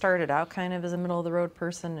that she started out kind of as a middle-of-the-road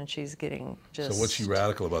person, and she's getting just... So what's she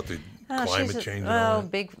radical about, the climate change and all well,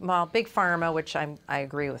 that? big pharma, which I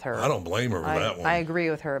agree with her. I don't blame her for that one. I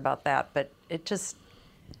agree with her about that, but it just...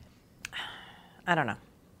 I don't know.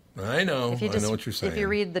 I know. I know what you're saying. If you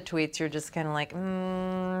read the tweets, you're just kind of like,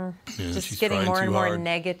 just she's getting more and more hard.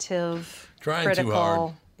 negative, Trying critical. too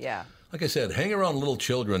hard. Yeah. Like I said, hang around little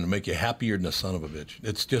children to make you happier than a son of a bitch.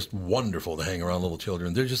 It's just wonderful to hang around little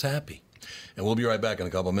children. They're just happy. And we'll be right back in a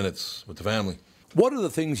couple of minutes with the family. What are the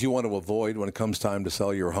things you want to avoid when it comes time to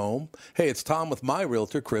sell your home? Hey, it's Tom with my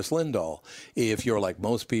realtor, Chris Lindahl. If you're like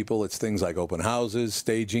most people, it's things like open houses,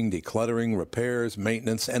 staging, decluttering, repairs,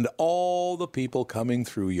 maintenance, and all the people coming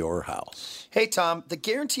through your house. Hey, Tom, the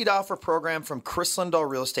Guaranteed Offer program from Chris Lindahl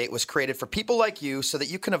Real Estate was created for people like you so that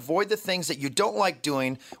you can avoid the things that you don't like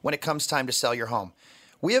doing when it comes time to sell your home.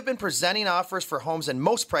 We have been presenting offers for homes in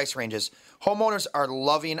most price ranges. Homeowners are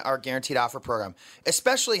loving our Guaranteed Offer program,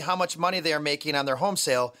 especially how much money they are making on their home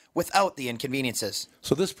sale without the inconveniences.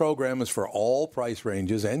 So this program is for all price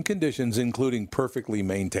ranges and conditions, including perfectly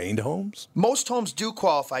maintained homes? Most homes do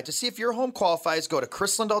qualify. To see if your home qualifies, go to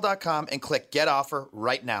chrislindahl.com and click Get Offer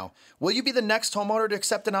right now. Will you be the next homeowner to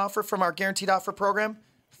accept an offer from our Guaranteed Offer program?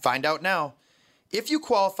 Find out now. If you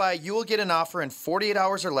qualify, you will get an offer in 48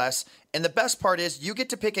 hours or less, and the best part is you get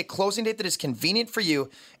to pick a closing date that is convenient for you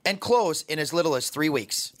and close in as little as 3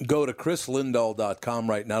 weeks. Go to chrislindahl.com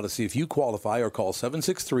right now to see if you qualify or call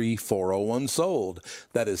 763-401-SOLD.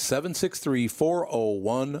 That is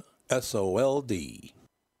 763-401-SOLD.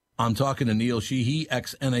 I'm talking to Neil Sheehy,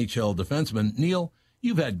 ex-NHL defenseman. Neil,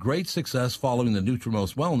 you've had great success following the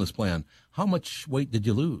Nutrimost wellness plan. How much weight did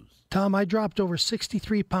you lose? Tom, I dropped over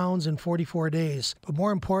 63 pounds in 44 days, but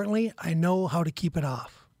more importantly, I know how to keep it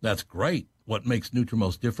off. That's great. What makes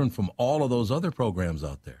Nutrimost different from all of those other programs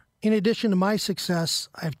out there? In addition to my success,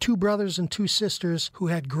 I have 2 brothers and 2 sisters who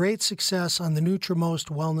had great success on the Nutrimost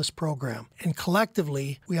wellness program. And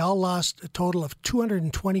collectively, we all lost a total of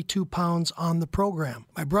 222 pounds on the program.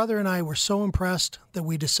 My brother and I were so impressed that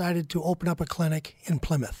we decided to open up a clinic in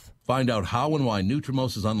Plymouth. Find out how and why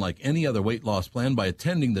Nutrimost is unlike any other weight loss plan by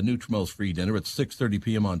attending the Nutrimost free dinner at 6:30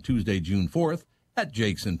 p.m. on Tuesday, June 4th at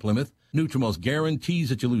Jake's in Plymouth. Nutrimost guarantees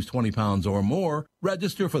that you lose 20 pounds or more.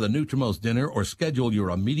 Register for the Nutrimost dinner or schedule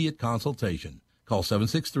your immediate consultation. Call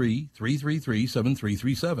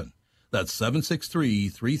 763-333-7337. That's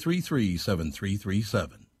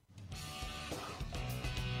 763-333-7337.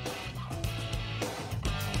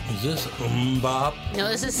 Is this Bop? No,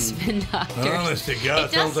 this is Spin Doctor. Honest to God,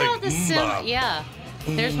 it does sounds sound like the Bop. Yeah.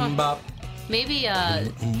 There's one. Bop. Maybe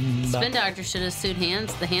Spin Doctor should have sued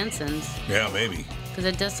the Hansons. Yeah, maybe. Because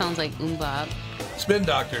it does sound like Bop. Spin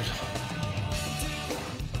Doctors.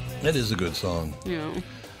 That is a good song. Yeah.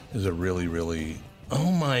 Is a really, really...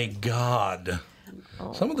 Oh, my God.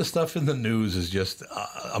 Some of the stuff in the news is just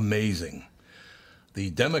amazing. The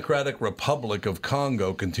Democratic Republic of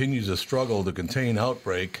Congo continues a struggle to contain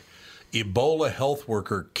outbreak. Ebola health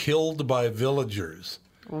worker killed by villagers.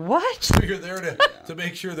 What? So you're there to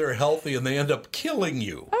make sure they're healthy, and they end up killing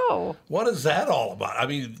you. Oh. What is that all about? I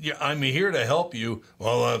mean, I'm here to help you.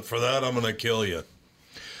 Well, for that, I'm going to kill you.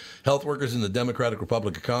 Health workers in the Democratic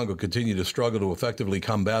Republic of Congo continue to struggle to effectively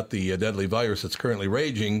combat the deadly virus that's currently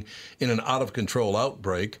raging in an out-of-control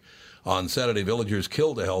outbreak. On Saturday, villagers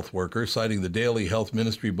killed a health worker, citing the Daily Health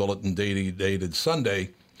Ministry bulletin dated Sunday.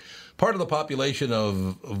 Part of the population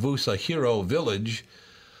of Vusahiro village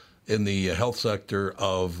in the health sector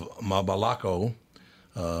of Mabalako,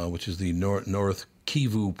 which is the North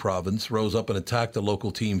Kivu province, rose up and attacked the local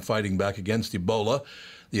team fighting back against Ebola.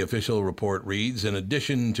 The official report reads, in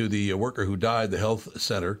addition to the worker who died, the health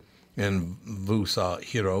center in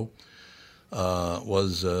Vusahiro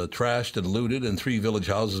was trashed and looted, and 3 village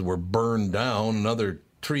houses were burned down. Another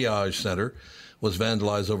triage center was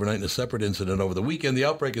vandalized overnight in a separate incident over the weekend. The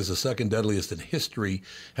outbreak is the second deadliest in history,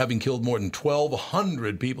 having killed more than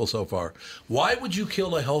 1,200 people so far. Why would you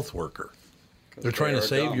kill a health worker? They're trying to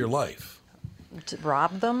save your life. To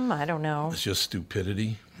rob them? I don't know. It's just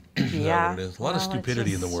stupidity. Is Yeah. that what it is? A lot of Well, it's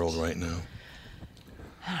stupidity in the just- world right now.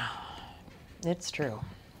 It's true.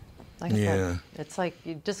 Like I Yeah. said, it's like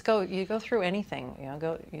you go through anything.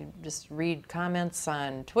 You just read comments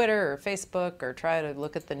on Twitter or Facebook or try to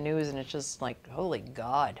look at the news, and it's just like, holy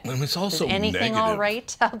God. And it's also Is anything all negative.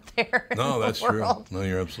 right out there? No, in the that's true. world? No,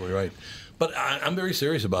 you're absolutely right. But I'm very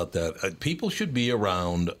serious about that. People should be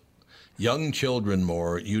around young children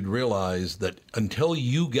more. You'd realize that until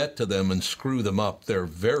you get to them and screw them up, they're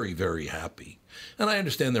very, very happy. And I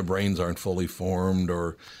understand their brains aren't fully formed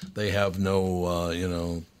or they have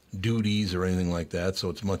no, duties or anything like that, so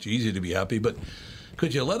it's much easier to be happy. But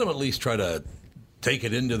could you let them at least try to take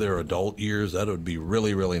it into their adult years? That would be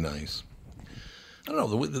really, really nice. I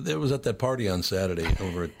don't know. There was at that party on Saturday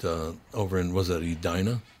over in, was it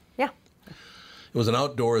Edina? Yeah. It was an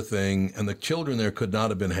outdoor thing, and the children there could not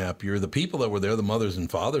have been happier. The people that were there, the mothers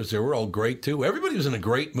and fathers, they were all great, too. Everybody was in a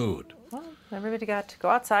great mood. Well, everybody got to go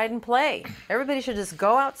outside and play. Everybody should just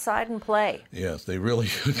go outside and play. Yes, they really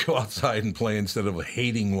should go outside and play instead of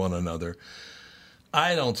hating one another.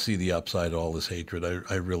 I don't see the upside to all this hatred.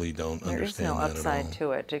 I really don't understand that at all. There is no upside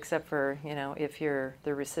to it, except for, if you're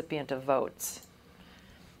the recipient of votes.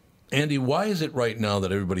 Andy, why is it right now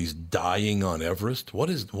that everybody's dying on Everest? What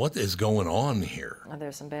is going on here? Are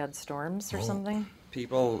there some bad storms or something?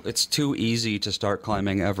 People, it's too easy to start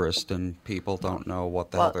climbing Everest, and people don't know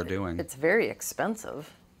what the hell they're doing. It's very expensive.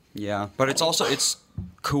 Yeah, but it's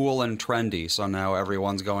cool and trendy, so now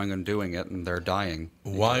everyone's going and doing it, and they're dying.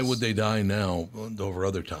 Why would they die now over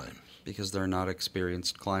other times? Because they're not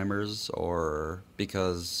experienced climbers, or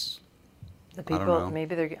because The I don't people, know.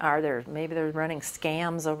 maybe they're running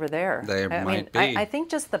scams over there. They might be. I think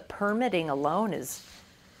just the permitting alone is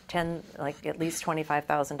at least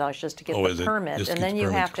 $25,000 just to get the permit, Just and get then the you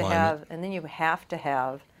permit have to to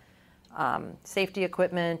climb have, safety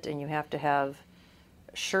equipment, and you have to have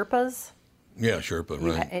Sherpas. Yeah, Sherpa,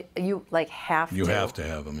 right. You have to. You have to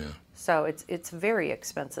have them, yeah. So it's very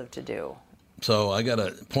expensive to do. So I got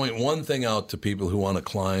to point one thing out to people who want to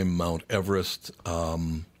climb Mount Everest.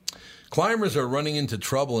 Climbers are running into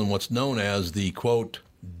trouble in what's known as the, quote,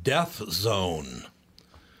 death zone.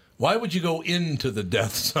 Why would you go into the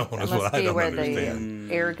death zone That is must what I be don't where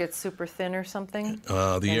understand. the air gets super thin or something.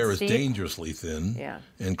 The and air is steep? dangerously thin. Yeah.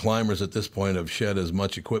 And climbers at this point have shed as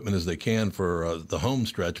much equipment as they can for the home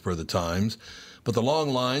stretch per the times. But the long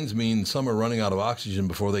lines mean some are running out of oxygen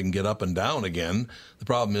before they can get up and down again. The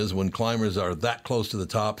problem is when climbers are that close to the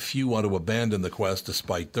top, few want to abandon the quest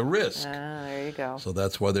despite the risk. There you go. So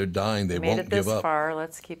that's why they're dying. They Made won't it this give up. far.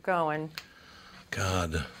 Let's keep going.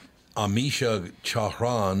 God. Amisha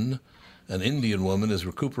Chauhan, an Indian woman, is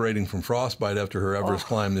recuperating from frostbite after her Everest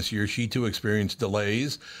climb this year. She, too, experienced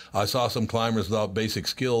delays. I saw some climbers without basic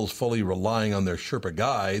skills fully relying on their Sherpa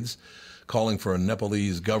guides, calling for a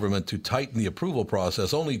Nepalese government to tighten the approval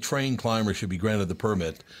process. Only trained climbers should be granted the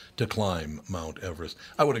permit to climb Mount Everest.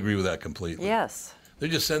 I would agree with that completely. Yes. They're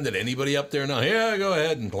just sending anybody up there now. Yeah, go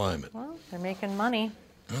ahead and climb it. Well, they're making money.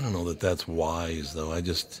 I don't know that that's wise, though. I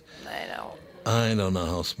know. I don't know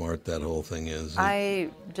how smart that whole thing is.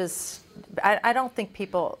 I don't think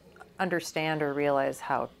people understand or realize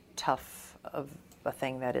how tough of a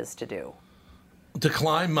thing that is to do. To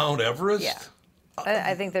climb Mount Everest? Yeah.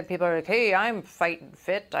 I think that people are like, hey, I'm fighting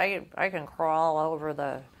fit. I can crawl over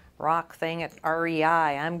the rock thing at REI.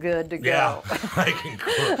 I'm good to go. Yeah, I can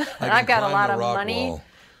I've got a climb lot the of rock money, wall.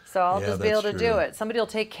 so I'll Yeah, just be able to that's do true. it. Somebody will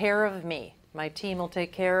take care of me. My team will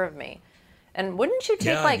take care of me. And wouldn't you take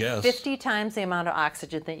Yeah, I guess. 50 times the amount of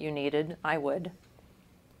oxygen that you needed? I would.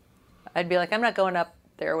 I'd be like, I'm not going up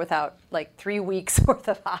there without 3 weeks worth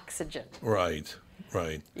of oxygen. Right.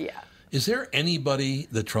 Yeah. Is there anybody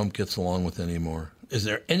that Trump gets along with anymore? Is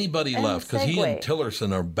there anybody And left? Because he and segue.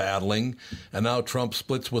 Tillerson are battling, and now Trump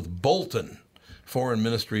splits with Bolton. Foreign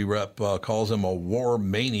Ministry rep calls him a war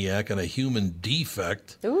maniac and a human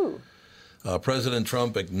defect. Ooh. President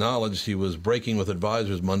Trump acknowledged he was breaking with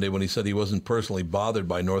advisors Monday when he said he wasn't personally bothered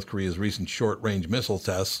by North Korea's recent short-range missile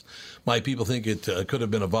tests. My people think it could have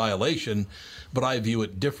been a violation, but I view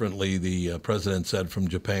it differently, the president said from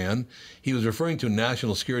Japan. He was referring to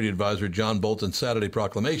National Security Advisor John Bolton's Saturday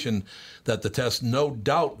proclamation that the tests no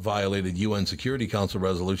doubt violated UN Security Council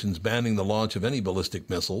resolutions banning the launch of any ballistic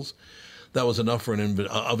missiles. That was enough for an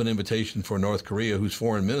invitation for North Korea, whose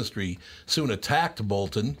foreign ministry soon attacked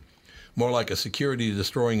Bolton. More like a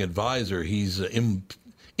security-destroying advisor, he's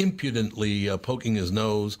impudently poking his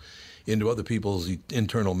nose into other people's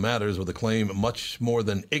internal matters with a claim much more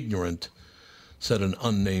than ignorant, said an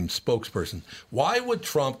unnamed spokesperson. Why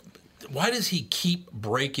does he keep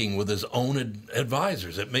breaking with his own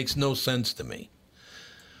advisors? It makes no sense to me.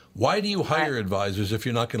 Why do you hire advisors if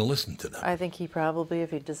you're not going to listen to them? I think he probably,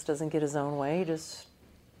 if he just doesn't get his own way, he just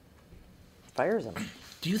fires them.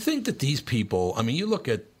 Do you think that these people, I mean, you look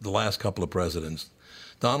at the last couple of presidents,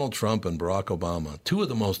 Donald Trump and Barack Obama, two of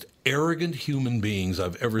the most arrogant human beings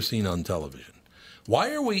I've ever seen on television.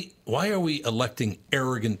 Why are we electing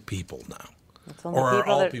arrogant people now? Or are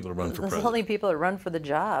all people that run for president? It's only people that run for the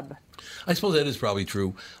job. I suppose that is probably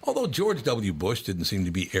true. Although George W. Bush didn't seem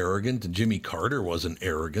to be arrogant, and Jimmy Carter wasn't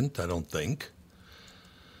arrogant, I don't think.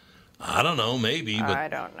 I don't know, maybe. But I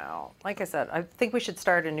don't know. Like I said, I think we should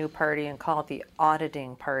start a new party and call it the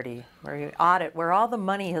Auditing Party, where you audit where all the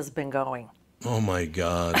money has been going. Oh, my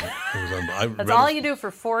God. That's all you do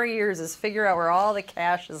for 4 years is figure out where all the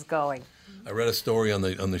cash is going. I read a story on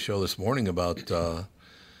the show this morning about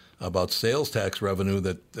sales tax revenue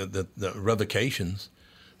that revocations.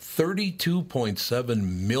 $32.7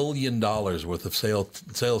 million worth of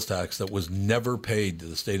sales tax that was never paid to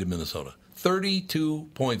the state of Minnesota.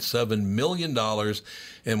 $32.7 million.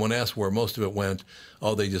 And when asked where most of it went,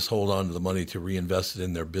 they just hold on to the money to reinvest it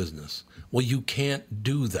in their business. Well, you can't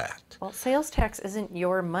do that. Well, sales tax isn't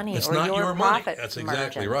your money It's or not your your money. profit That's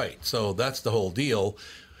exactly margin. right. So that's the whole deal.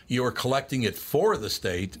 You're collecting it for the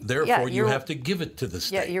state, therefore you have to give it to the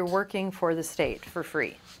state. Yeah, you're working for the state for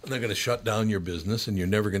free. They're going to shut down your business, and you're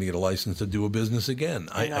never going to get a license to do a business again.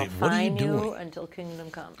 And they'll what are you fine doing? you until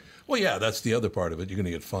kingdom come. Well, yeah, that's the other part of it. You're going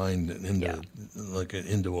to get fined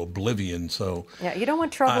into oblivion. So Yeah, you don't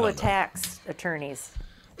want trouble with tax attorneys.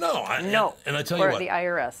 No, and I tell you or what, the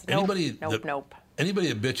IRS. Anybody Nope.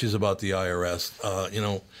 Anybody that bitches about the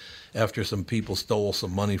IRS, after some people stole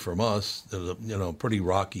some money from us, there was a pretty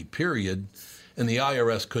rocky period, and the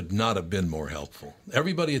IRS could not have been more helpful.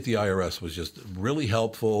 Everybody at the IRS was just really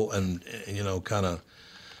helpful and kind of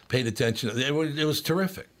paid attention. It was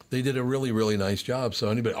terrific. They did a really, really nice job. So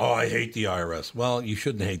anybody, I hate the IRS. Well, you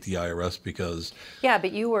shouldn't hate the IRS because... Yeah,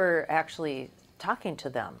 but you were actually talking to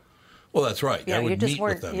them. Well, that's right. Yeah, I would you just meet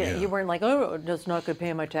weren't. with them. You weren't like, I'm just not going to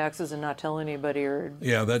pay my taxes and not tell anybody or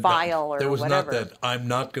that, file or there was whatever. not that I'm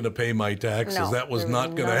not going to pay my taxes. No, that was there not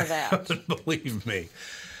was going none to of happen. Believe me,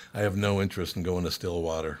 I have no interest in going to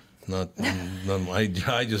Stillwater. None.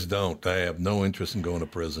 I just don't. I have no interest in going to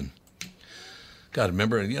prison. God,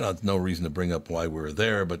 remember, no reason to bring up why we were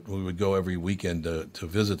there, but we would go every weekend to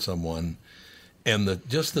visit someone. And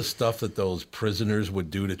just the stuff that those prisoners would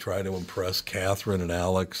do to try to impress Catherine and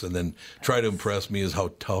Alex and then try to impress me is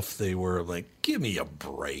how tough they were. Like, give me a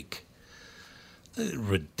break.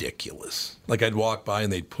 Ridiculous. Like, I'd walk by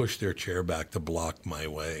and they'd push their chair back to block my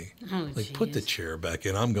way. Put the chair back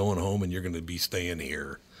in. I'm going home and you're going to be staying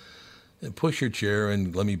here. And push your chair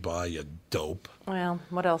and let me by, you dope. Well,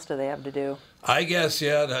 what else do they have to do? I guess,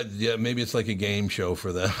 maybe it's like a game show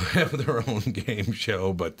for them. They have their own game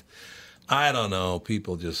show, but... I don't know.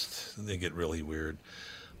 People they get really weird.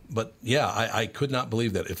 But, yeah, I could not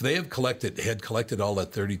believe that. If they had collected all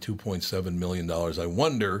that $32.7 million, I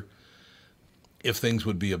wonder if things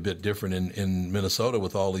would be a bit different in Minnesota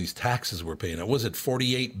with all these taxes we're paying. Was it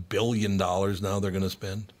 $48 billion now they're going to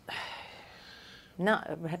spend? No.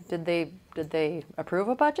 Did they approve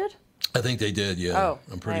a budget? I think they did, yeah. Oh,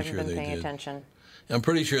 I'm pretty I haven't sure been they paying did. attention. I'm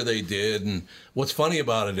pretty sure they did. And what's funny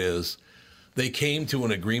about it is they came to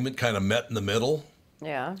an agreement, kind of met in the middle.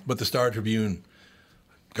 Yeah. But the Star Tribune,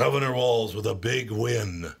 Governor Walz with a big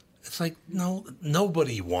win. It's like, no,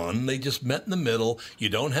 nobody won. They just met in the middle. You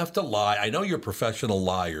don't have to lie. I know you're professional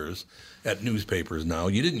liars at newspapers now.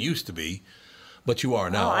 You didn't used to be, but you are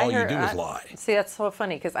now. All you do is lie. See, that's so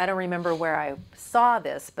funny because I don't remember where I saw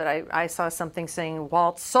this, but I saw something saying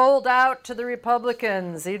Walt sold out to the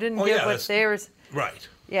Republicans. He didn't give what they were. Right.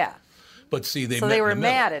 Yeah. But see, they were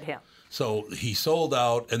mad at him. So he sold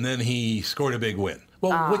out, and then he scored a big win.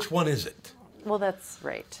 Well, which one is it? Well, that's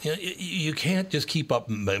right. You can't just keep up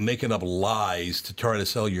making up lies to try to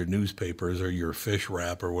sell your newspapers or your fish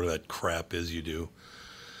wrap or whatever that crap is you do.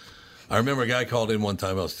 I remember a guy called in one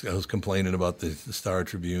time. I was complaining about the Star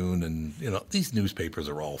Tribune, and these newspapers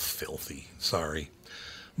are all filthy. Sorry,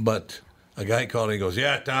 but a guy called in and goes,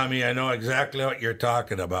 "Yeah, Tommy, I know exactly what you're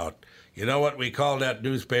talking about. You know what we call that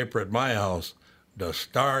newspaper at my house? The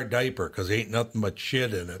Star Diaper, because ain't nothing but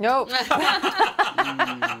shit in it." Nope.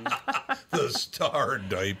 The Star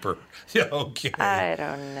Diaper. Yeah, okay. I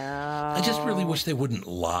don't know. I just really wish they wouldn't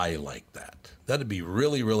lie like that. That'd be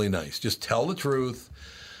really, really nice. Just tell the truth.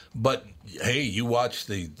 But, hey, you watch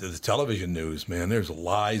the television news, man. There's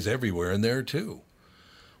lies everywhere in there, too.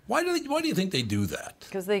 Why do you think they do that?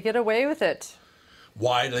 Because they get away with it.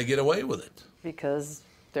 Why do they get away with it? Because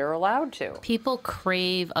they're allowed to. People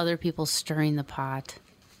crave other people stirring the pot.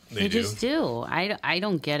 They just do. I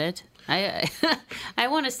don't get it. I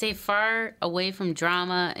want to stay far away from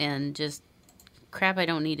drama and just crap I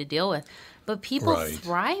don't need to deal with. But people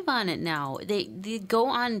thrive on it now. They go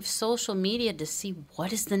on social media to see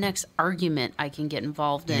what is the next argument I can get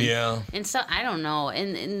involved in. Yeah. And so I don't know.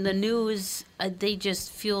 And in the news, they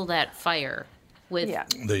just fuel that fire with. Yeah.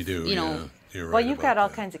 They do. You know. You're right well, you've got all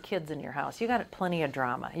that. kinds of kids in your house. You got plenty of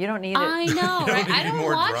drama. You don't need it. I know. I don't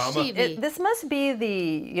more watch drama? TV. This must be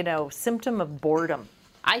the symptom of boredom.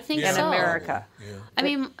 I think in so. America. Yeah. I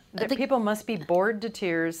mean, people must be bored to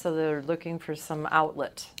tears, so they're looking for some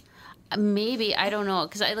outlet. Maybe, I don't know,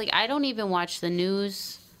 because I don't even watch the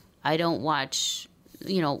news. I don't watch,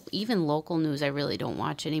 even local news. I really don't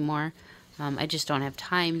watch anymore. I just don't have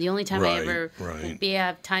time. The only time I ever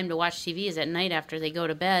have time to watch TV is at night after they go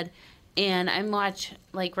to bed. And I watch,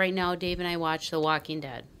 like right now, Dave and I watch The Walking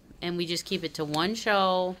Dead, and we just keep it to one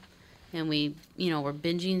show, and we're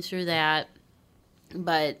binging through that.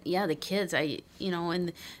 But yeah, the kids,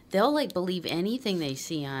 and they'll believe anything they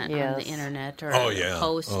see on the internet or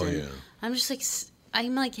post. I'm just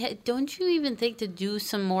like, hey, don't you even think to do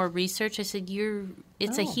some more research? I said,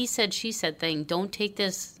 it's a he said, she said thing. Don't take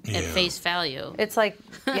this at face value. It's like,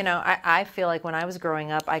 I feel like when I was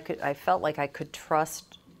growing up, I felt like I could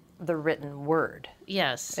trust the written word.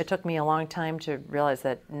 Yes. It took me a long time to realize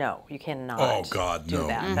that no, you cannot. Oh God, do no,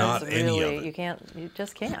 that. not That's any really, of it. You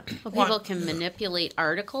just can't. Well, people can manipulate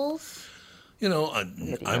articles.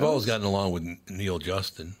 I've always gotten along with Neil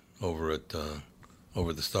Justin over at the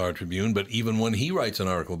Star Tribune, but even when he writes an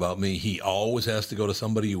article about me, he always has to go to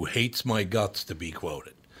somebody who hates my guts to be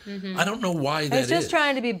quoted. Mm-hmm. I don't know why that is. He's just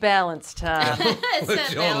trying to be balanced, Tom.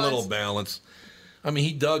 Let's show a little balance. I mean,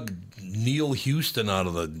 he dug Neil Houston out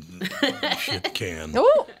of the shit can.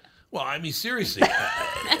 Ooh. Well, I mean, seriously,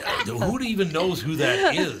 who even knows who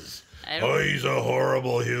that is? He's a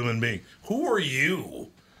horrible human being. Who are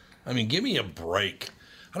you? I mean, give me a break.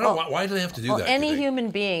 I don't know, why do they have to do that? Any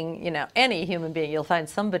human being, you'll find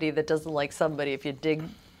somebody that doesn't like somebody if you dig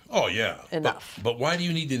enough. But why do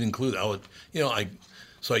you need to include,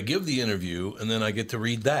 so I give the interview, and then I get to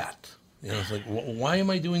read that. It's like, why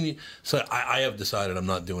am I doing the... So I have decided I'm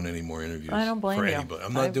not doing any more interviews. I don't blame you. Anybody.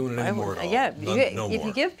 I'm not doing it anymore at all. Yeah, no if more.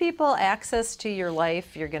 you give people access to your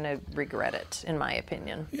life, you're going to regret it, in my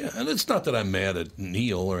opinion. Yeah, and it's not that I'm mad at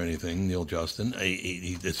Neil or anything, Neil Justin.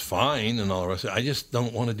 It's fine and all the rest of it. I just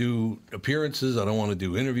don't want to do appearances. I don't want to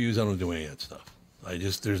do interviews. I don't do any of that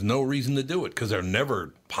stuff. There's no reason to do it because they're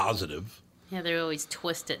never positive. Yeah, they always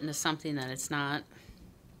twist it into something that it's not.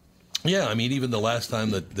 Yeah, I mean, even the last time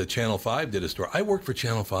that the Channel 5 did a story, I worked for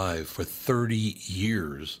Channel 5 for 30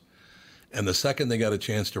 years, and the second they got a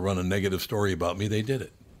chance to run a negative story about me, they did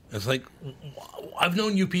it. It's like, I've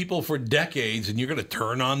known you people for decades, and you're going to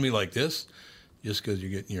turn on me like this just because you're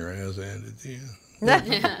getting your ass handed to you?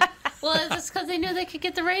 Well, it's because they knew they could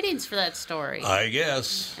get the ratings for that story. I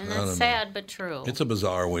guess. And that's sad, but true. It's a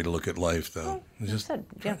bizarre way to look at life, though. Just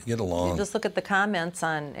get along. You just look at the comments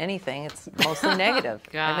on anything. It's mostly negative.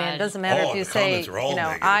 God. I mean, it doesn't matter if you say,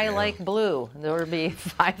 I like blue. There would be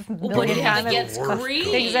 5 million comments.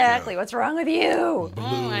 Exactly. What's wrong with you? Blue.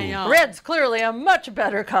 Oh, I know. Red's clearly a much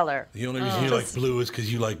better color. The only reason you like blue is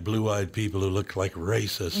because you like blue-eyed people who look like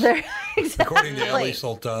racists. Exactly. According to Ellie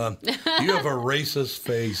Sultan, you have a racist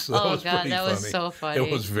face. Oh, God, that was so funny. It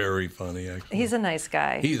was very funny, actually. He's a nice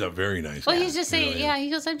guy. He's a very nice guy. Well, he's just saying, he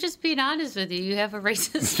goes, I'm just being honest with you. You have a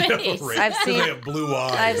racist face. They have blue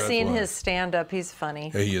eyes. I've seen his stand-up. He's funny.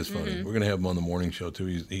 Yeah, he is funny. We're going to have him on the morning show, too.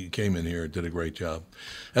 He came in here and did a great job.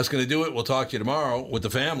 That's going to do it. We'll talk to you tomorrow with the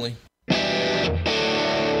family.